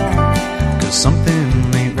 'cause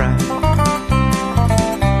something ain't right.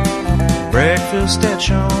 Breakfast at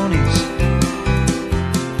Shoney's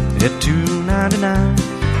at $2.99.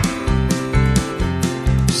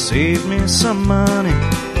 Save me some money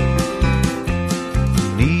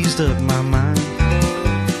and eased up my mind.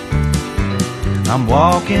 I'm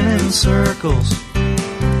walking in circles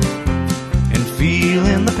and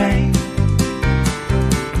feeling the pain.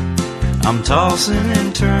 I'm tossing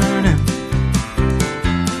and turning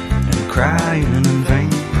and crying in vain.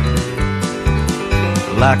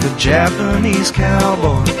 Like a Japanese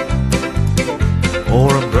cowboy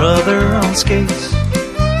or a brother on skates,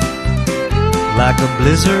 like a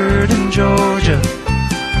blizzard in Georgia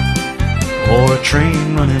or a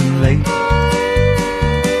train running late.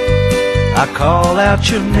 I call out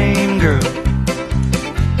your name, girl,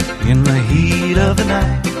 in the heat of the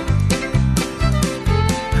night,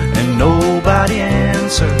 and nobody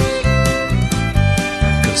answers,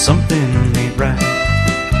 'cause something ain't right.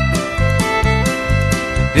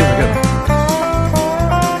 Here we go.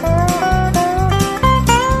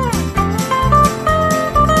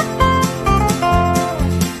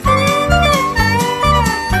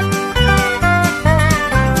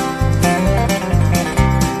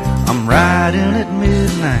 I'm riding at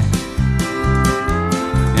midnight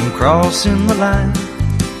and crossing the line,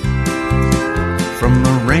 from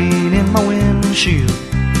the rain in my windshield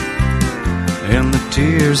and the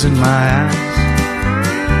tears in my eyes.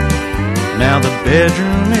 Now the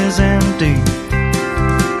bedroom is empty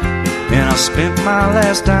and I spent my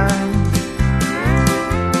last dime,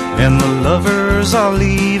 and the lovers are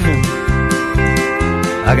leaving.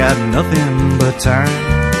 I got nothing but time.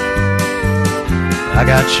 I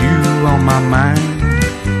got you on my mind.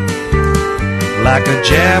 Like a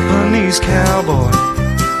Japanese cowboy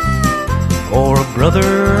or a brother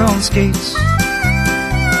on skates,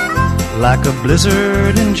 like a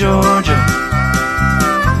blizzard in Georgia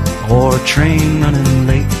or a train running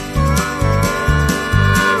late.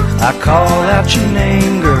 I call out your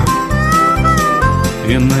name, girl,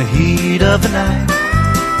 in the heat of the night,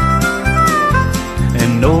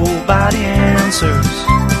 and nobody answers,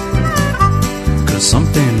 'cause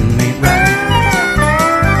something ain't right.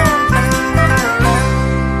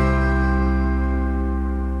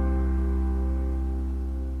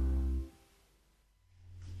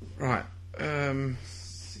 Right,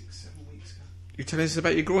 6-7 weeks ago. you telling us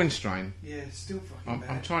about your groin strain? Yeah, still fucking bad.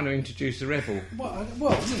 I'm trying to introduce the rebel. Well,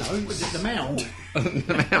 you know, Was it the Mound?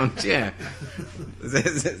 The Mound, yeah.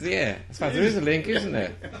 Yeah, I suppose there is a link, isn't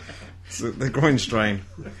there? It's the groin strain.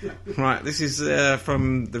 Right, this is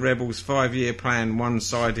from the Rebels' 5-year plan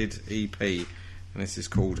one-sided EP, and this is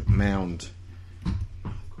called Mound.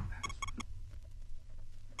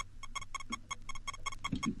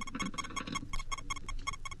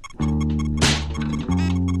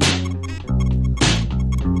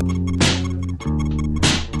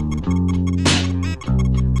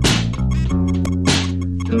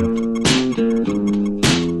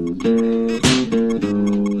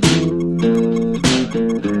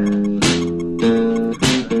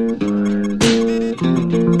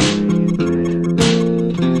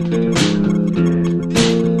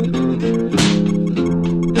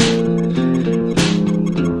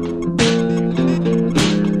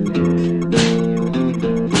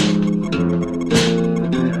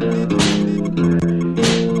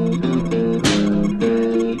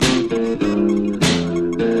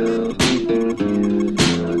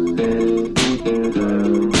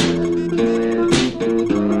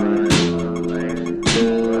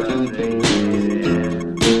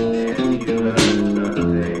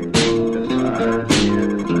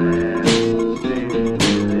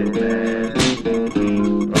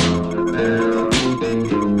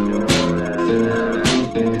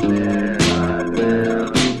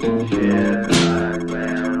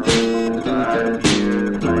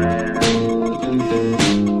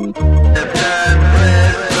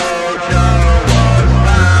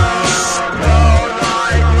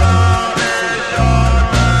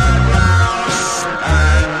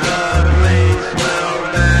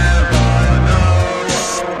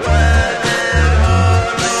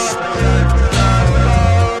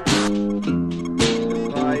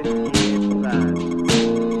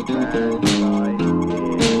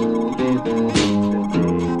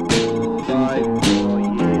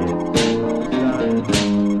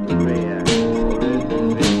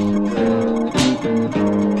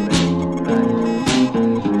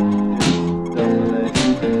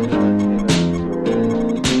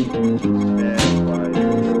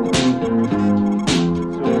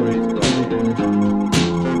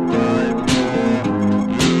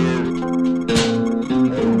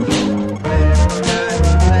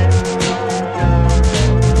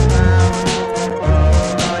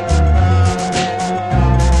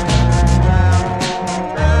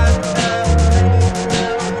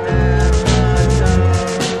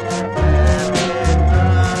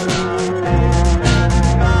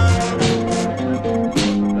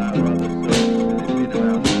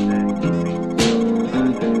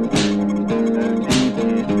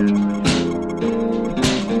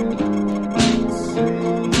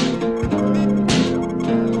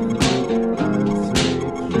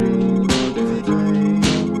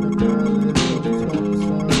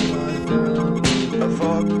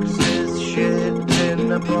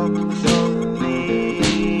 from so mean.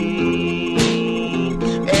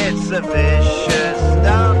 It's a vicious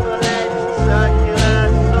double-edged circular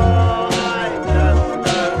saw. I just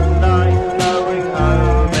don't like going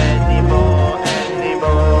home anymore.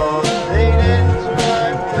 Lean into my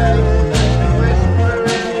face and whisper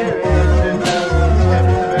in your ear to just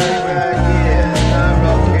contemporary years. The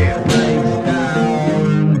rocket breaks down.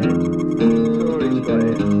 Story's got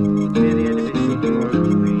it. Nearly an individual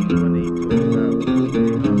queen when he talks about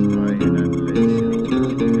being frustrated and listening to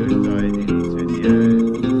suicide in his videos.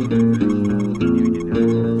 You didn't know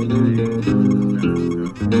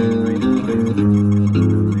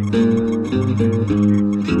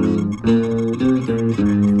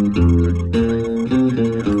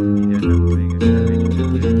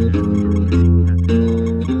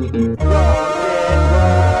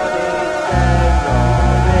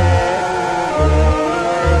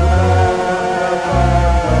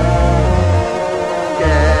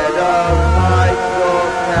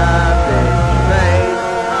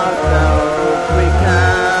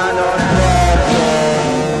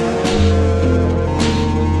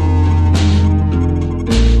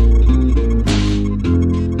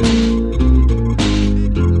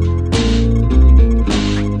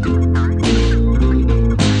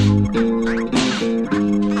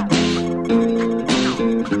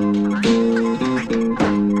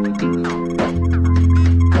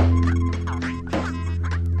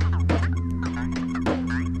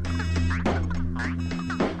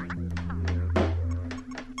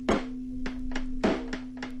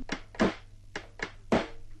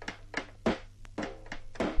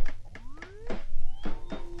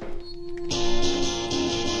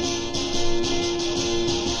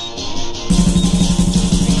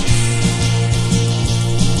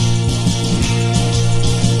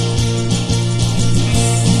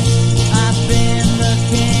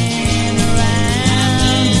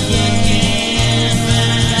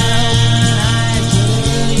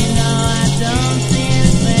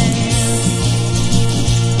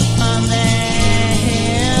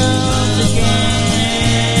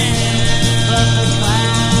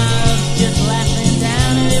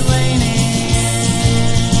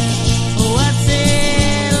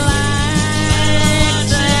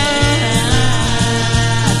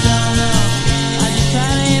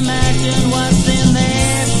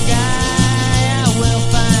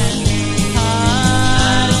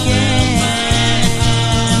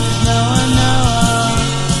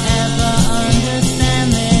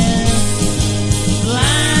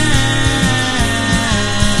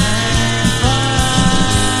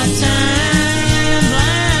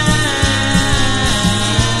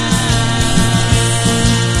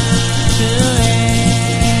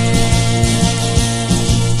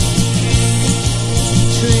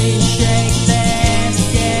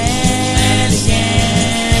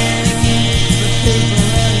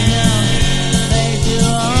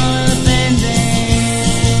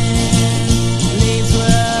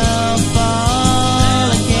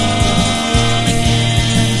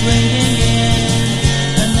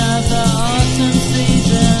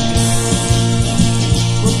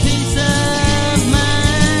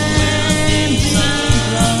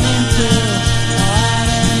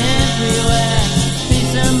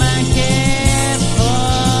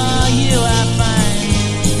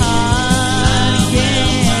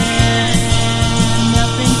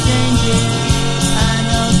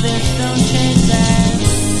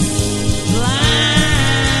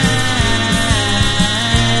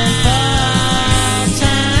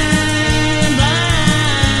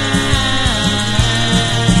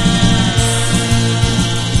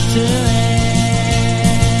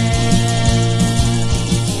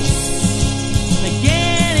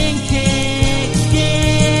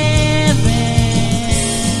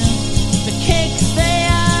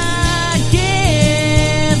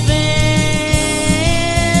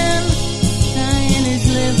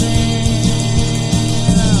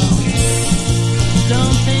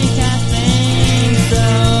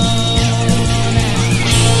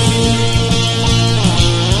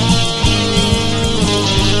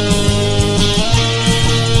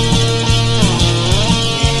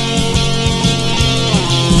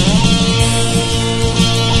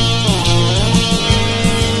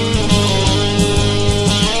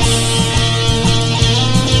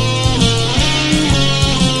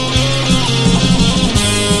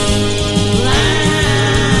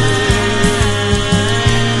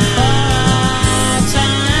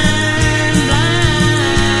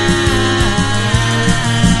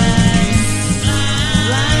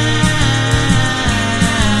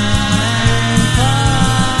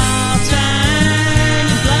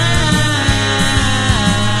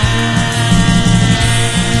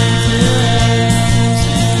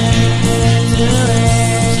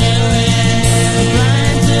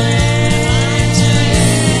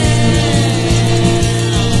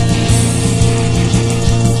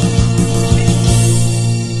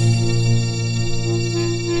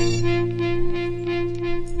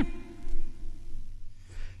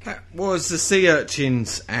was the Sea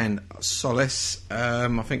Urchins and Solace. I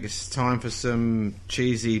think it's time for some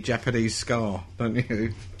cheesy Japanese ska, don't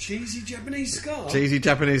you? Cheesy Japanese ska? Cheesy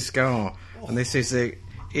Japanese ska. Oh. And this is the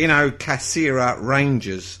Inokasira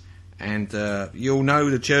Rangers. And you'll know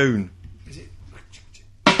the tune. Is it?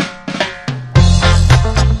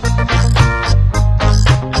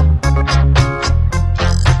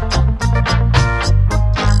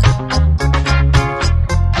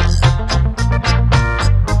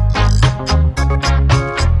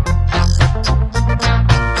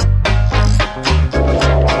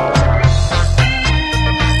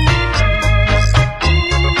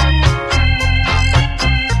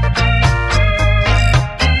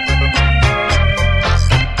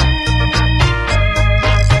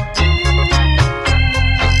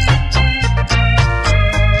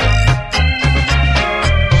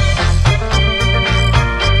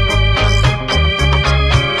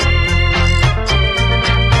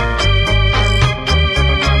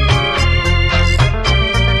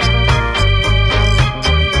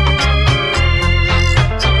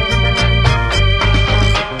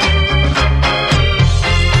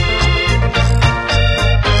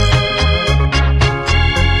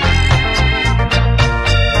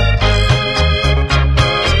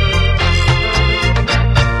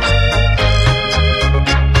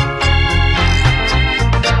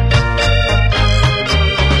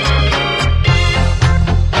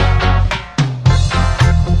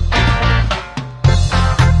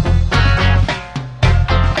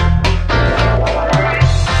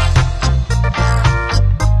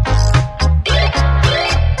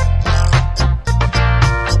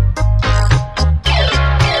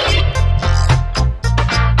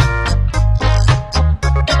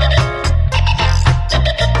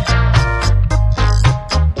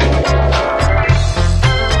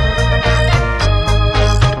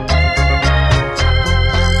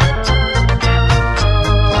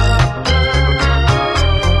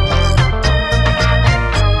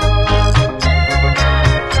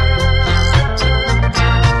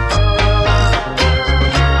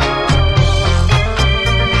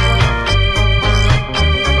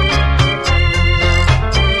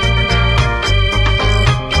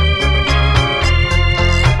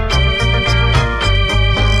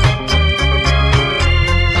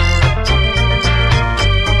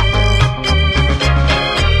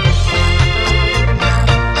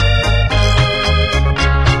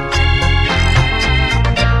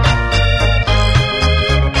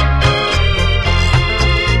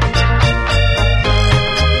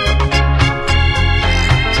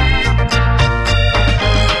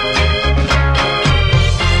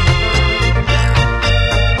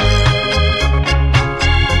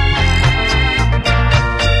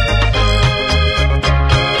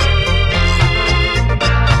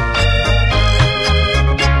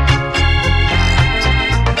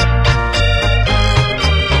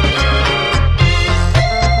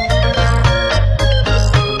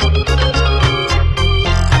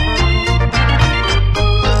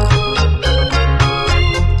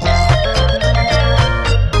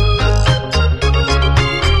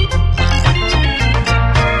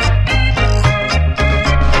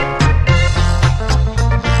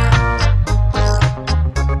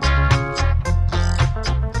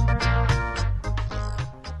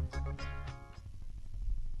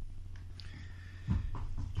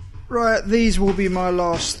 Right, these will be my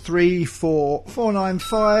last three for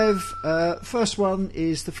 495. First one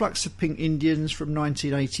is the Flux of Pink Indians from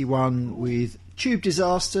 1981 with Tube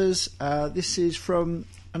Disasters. This is from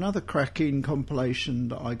another cracking compilation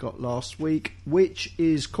that I got last week, which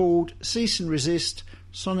is called Cease and Resist,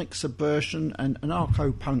 Sonic Subversion and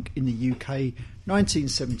Anarcho-Punk in the UK,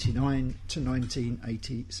 1979 to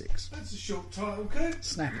 1986. That's a short title, Kurt.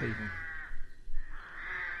 Snappy.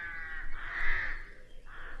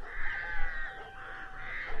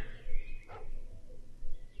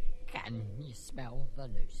 Can you smell the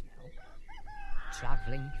new smell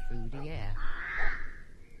travelling through the air?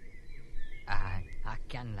 Aye, I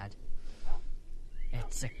can, lad.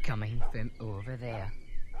 It's a-coming from over there,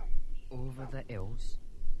 over the hills,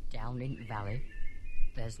 down in the valley.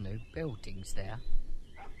 There's no buildings there.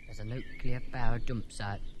 There's a nuclear power dump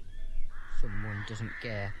site. Someone doesn't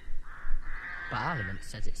care. Parliament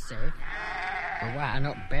says it's safe. But why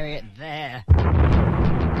not bury it there?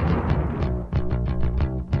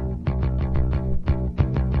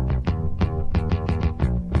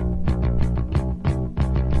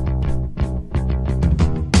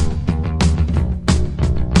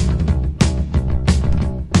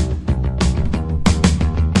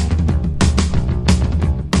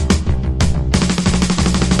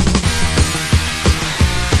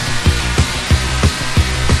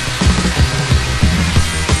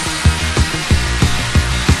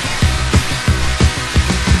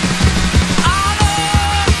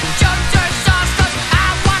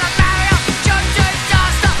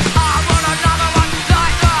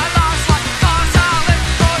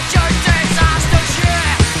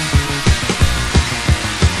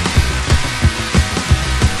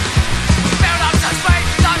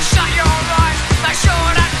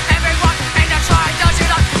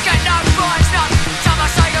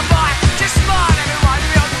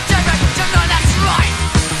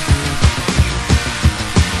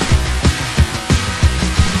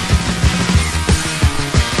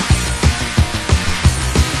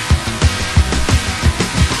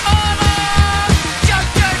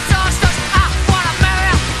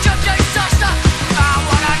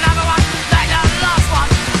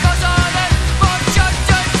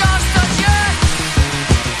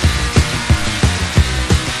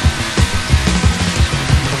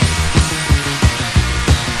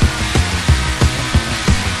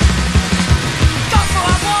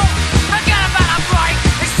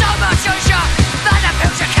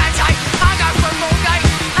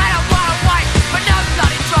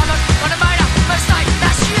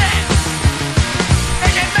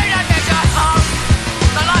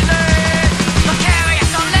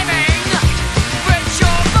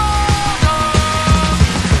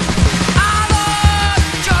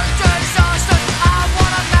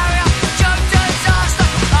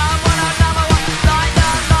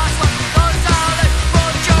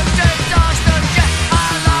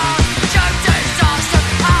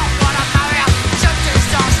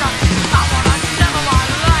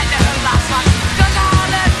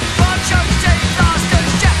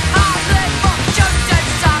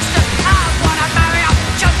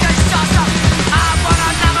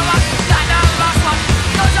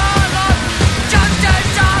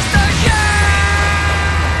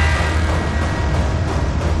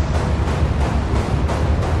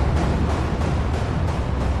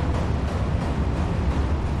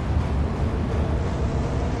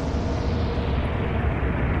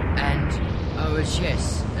 was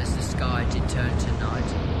yes, as the sky did turn to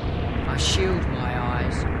night. I shield my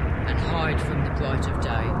eyes and hide from the bright of day,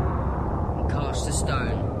 and cast a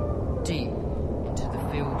stone deep into the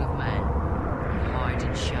field of man, and hide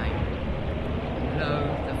in shame. And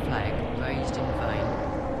lo, the flag raised in vain,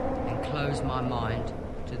 and close my mind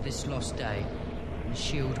to this lost day, and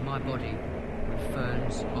shield my body with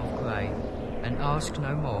ferns of grey, and ask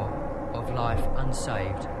no more of life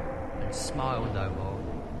unsaved, and smile no more,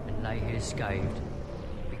 and lay here scathed,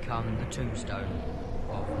 become the tombstone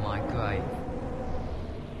of my grave.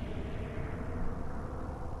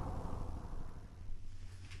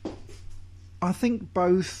 I think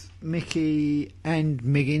both Mickey and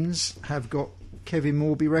Miggins have got Kevin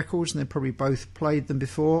Morby records, and they've probably both played them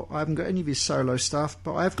before. I haven't got any of his solo stuff,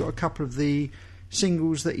 but I have got a couple of the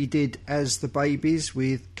singles that he did as the Babies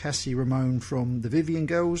with Cassie Ramone from the Vivian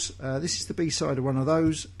Girls. This is the B-side of one of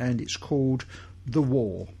those, and it's called The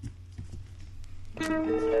War.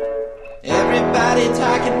 Everybody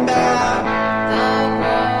talking about the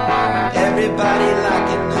war. Everybody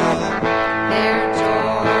locking up their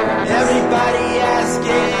doors. Everybody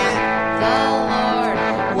asking the Lord,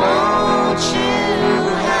 won't you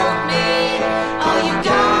help me? Oh, you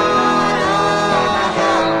gotta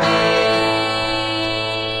help me.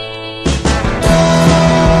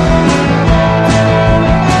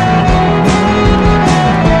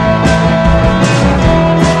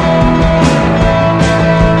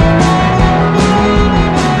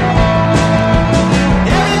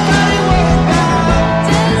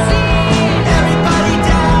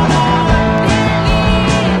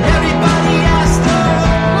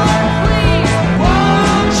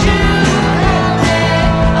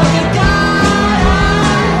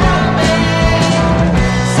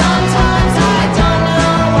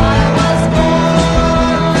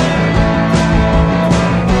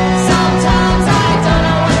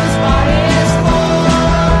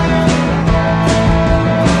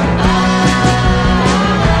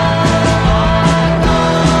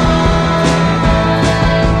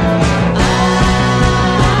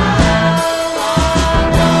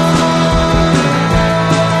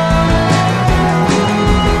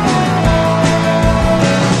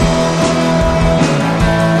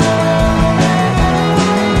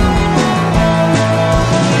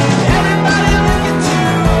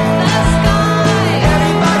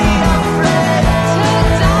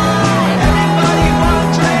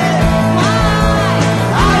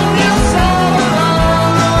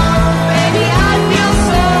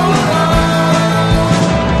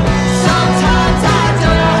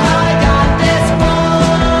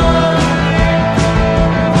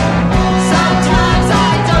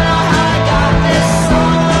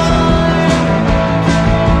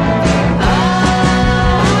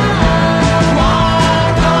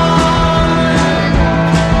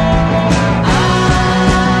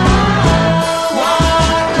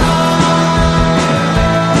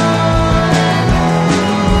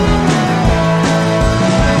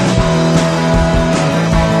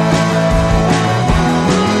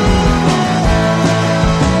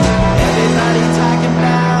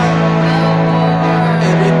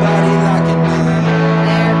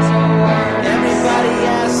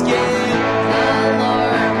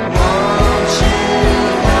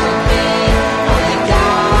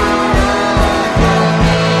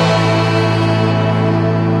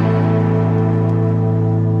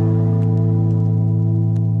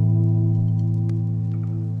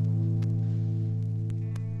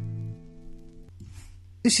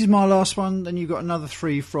 This is my last one, then you've got another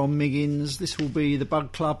three from Miggins. This will be the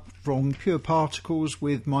Bug Club from Pure Particles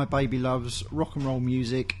with My Baby Loves Rock and Roll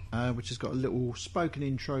Music, which has got a little spoken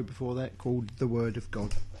intro before that called The Word of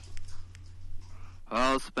God.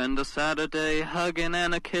 I'll spend a Saturday hugging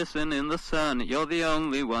and a kissing in the sun. You're the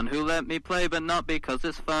only one who let me play, but not because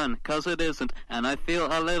it's fun, 'cause it isn't. And I feel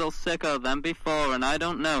a little sicker than before, and I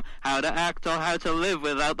don't know how to act or how to live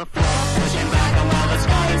without the floor. Pushing back on while the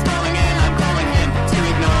sky is falling in, I'm calling him to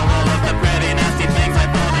ignore all of the pretty nasty things I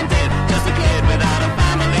thought and did. Just a kid without a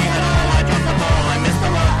family at all. I dropped the ball, I missed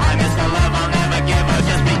the love, I missed the love I'll never give her.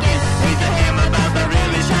 Just begin, read to him about the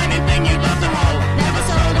really shiny thing you'd love to hold. Never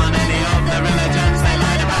sold on any of the religions they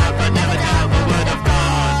lied about, but never doubt the word of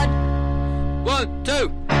God. 1, 2.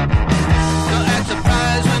 Don't act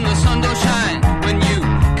surprised when the sun don't shine, when you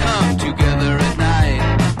come together at night.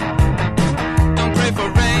 Don't pray for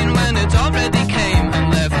rain when it already came and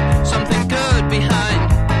left something good behind.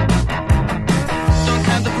 Don't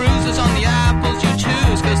count the bruises on the apples you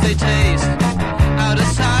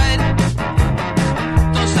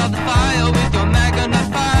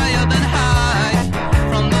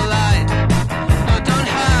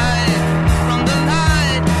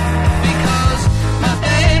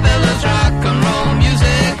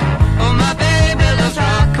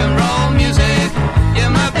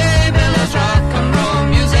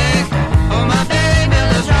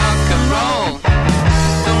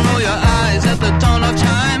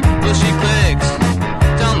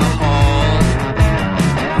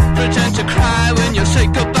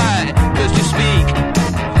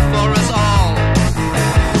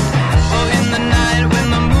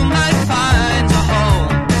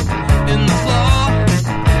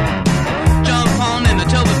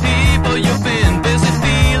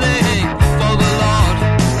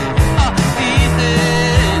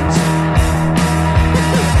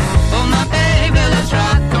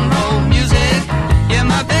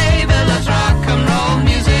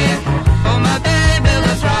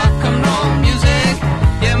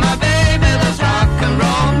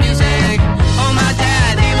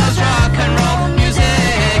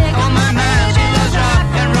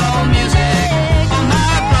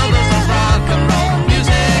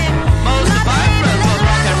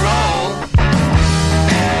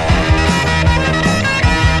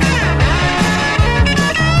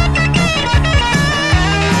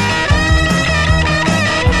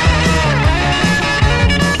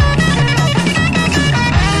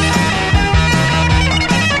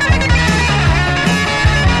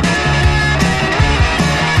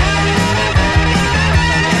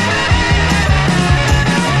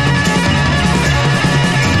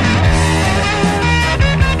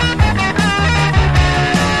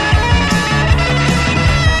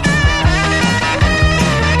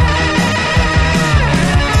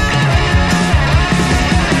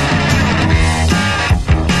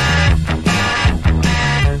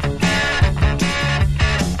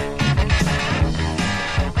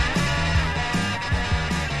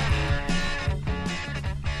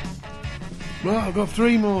Right, I've got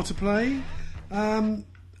 3 more to play.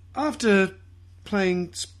 After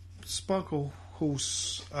playing Sparkle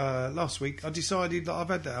Horse last week, I decided that I've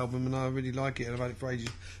had that album and I really like it and I've had it for ages,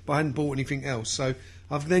 but I hadn't bought anything else. So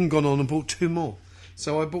I've then gone on and bought 2 more.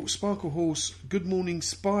 So I bought Sparkle Horse Good Morning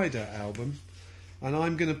Spider album, and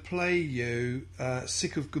I'm going to play you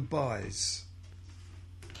Sick of Goodbyes.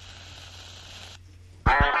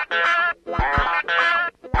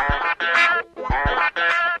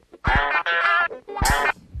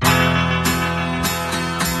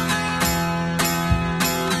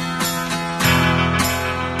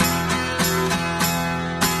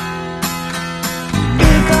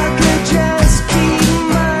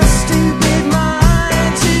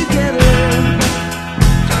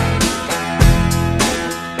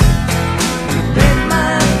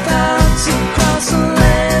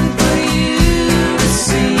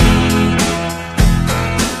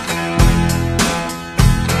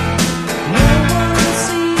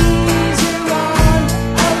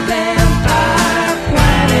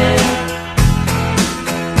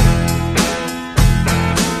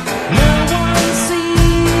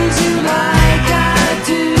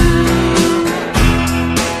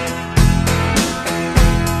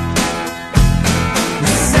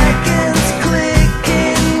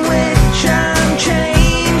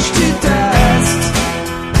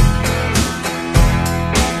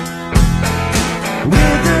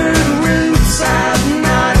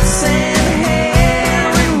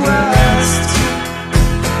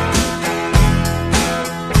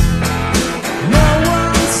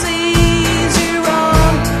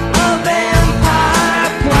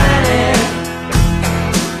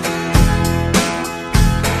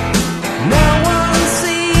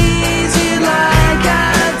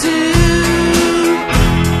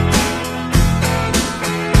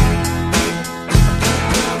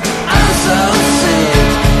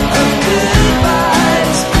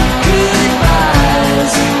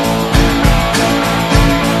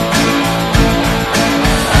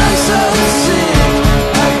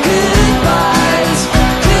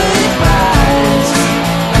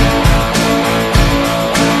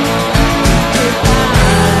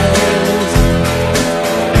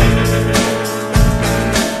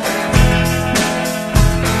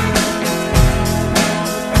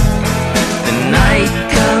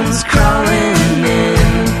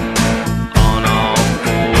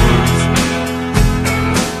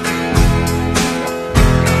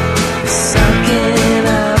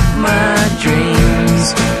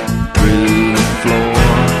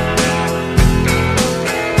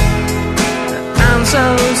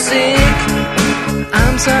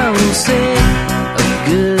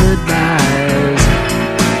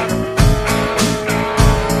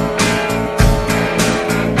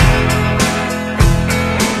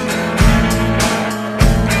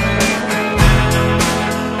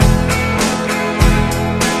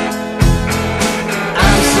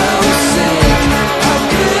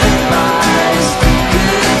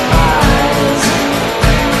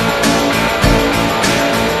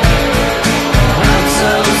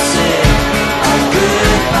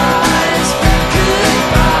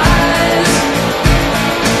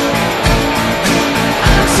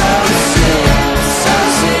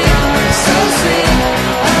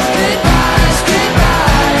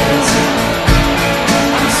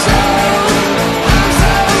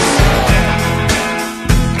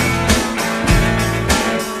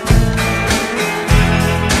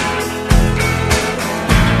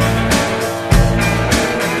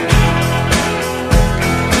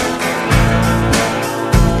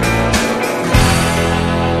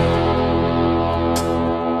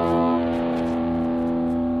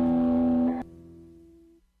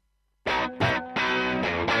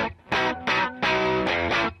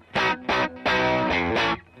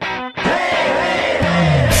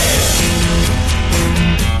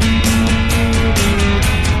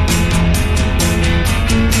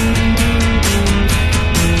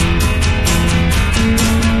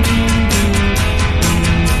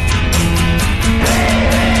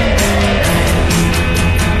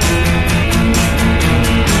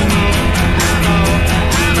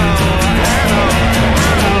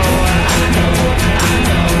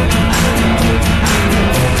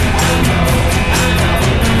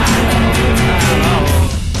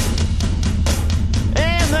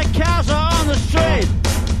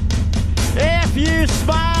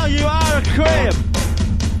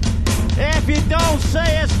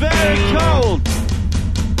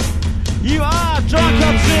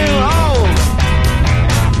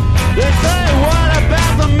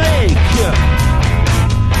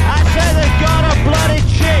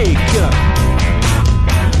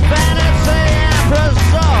 Fantasy and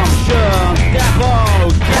presumption.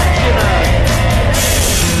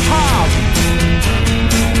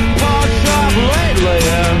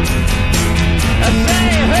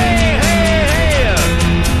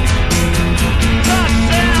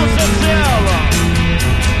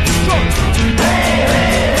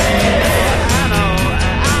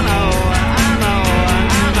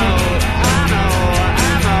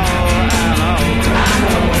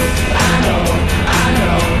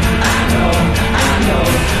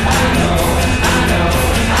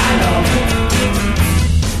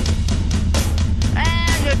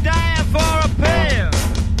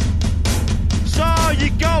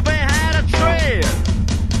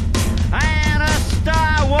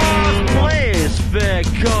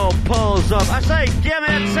 up. I say, give me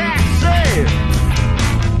a taxi.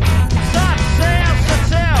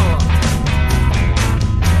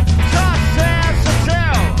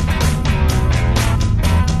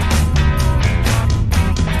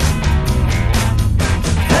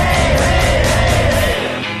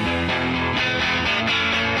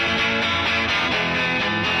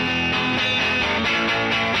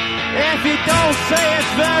 If you don't say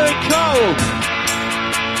it's very cold,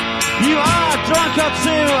 you are drunk or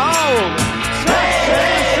too old.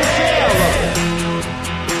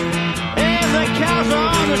 If the cows are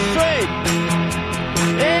on the street,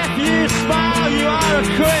 if you smile, you are a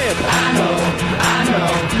creep. I know.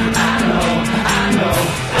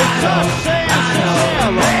 It's tough saying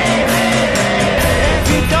Cecilia. If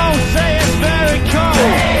you don't say it's very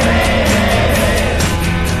cold,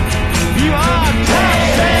 you are tough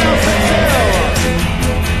saying Cecilia.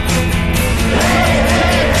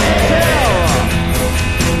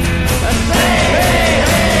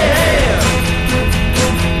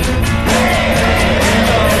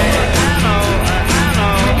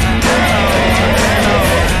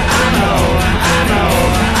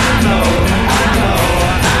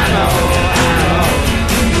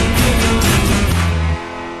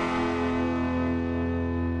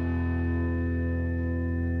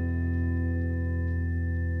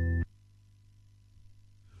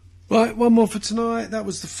 Right, one more for tonight. That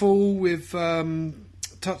was The Fall with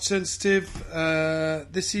Touch Sensitive.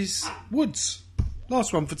 This is Woods.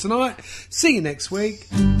 Last one for tonight. See you next week.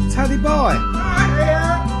 Tally bye.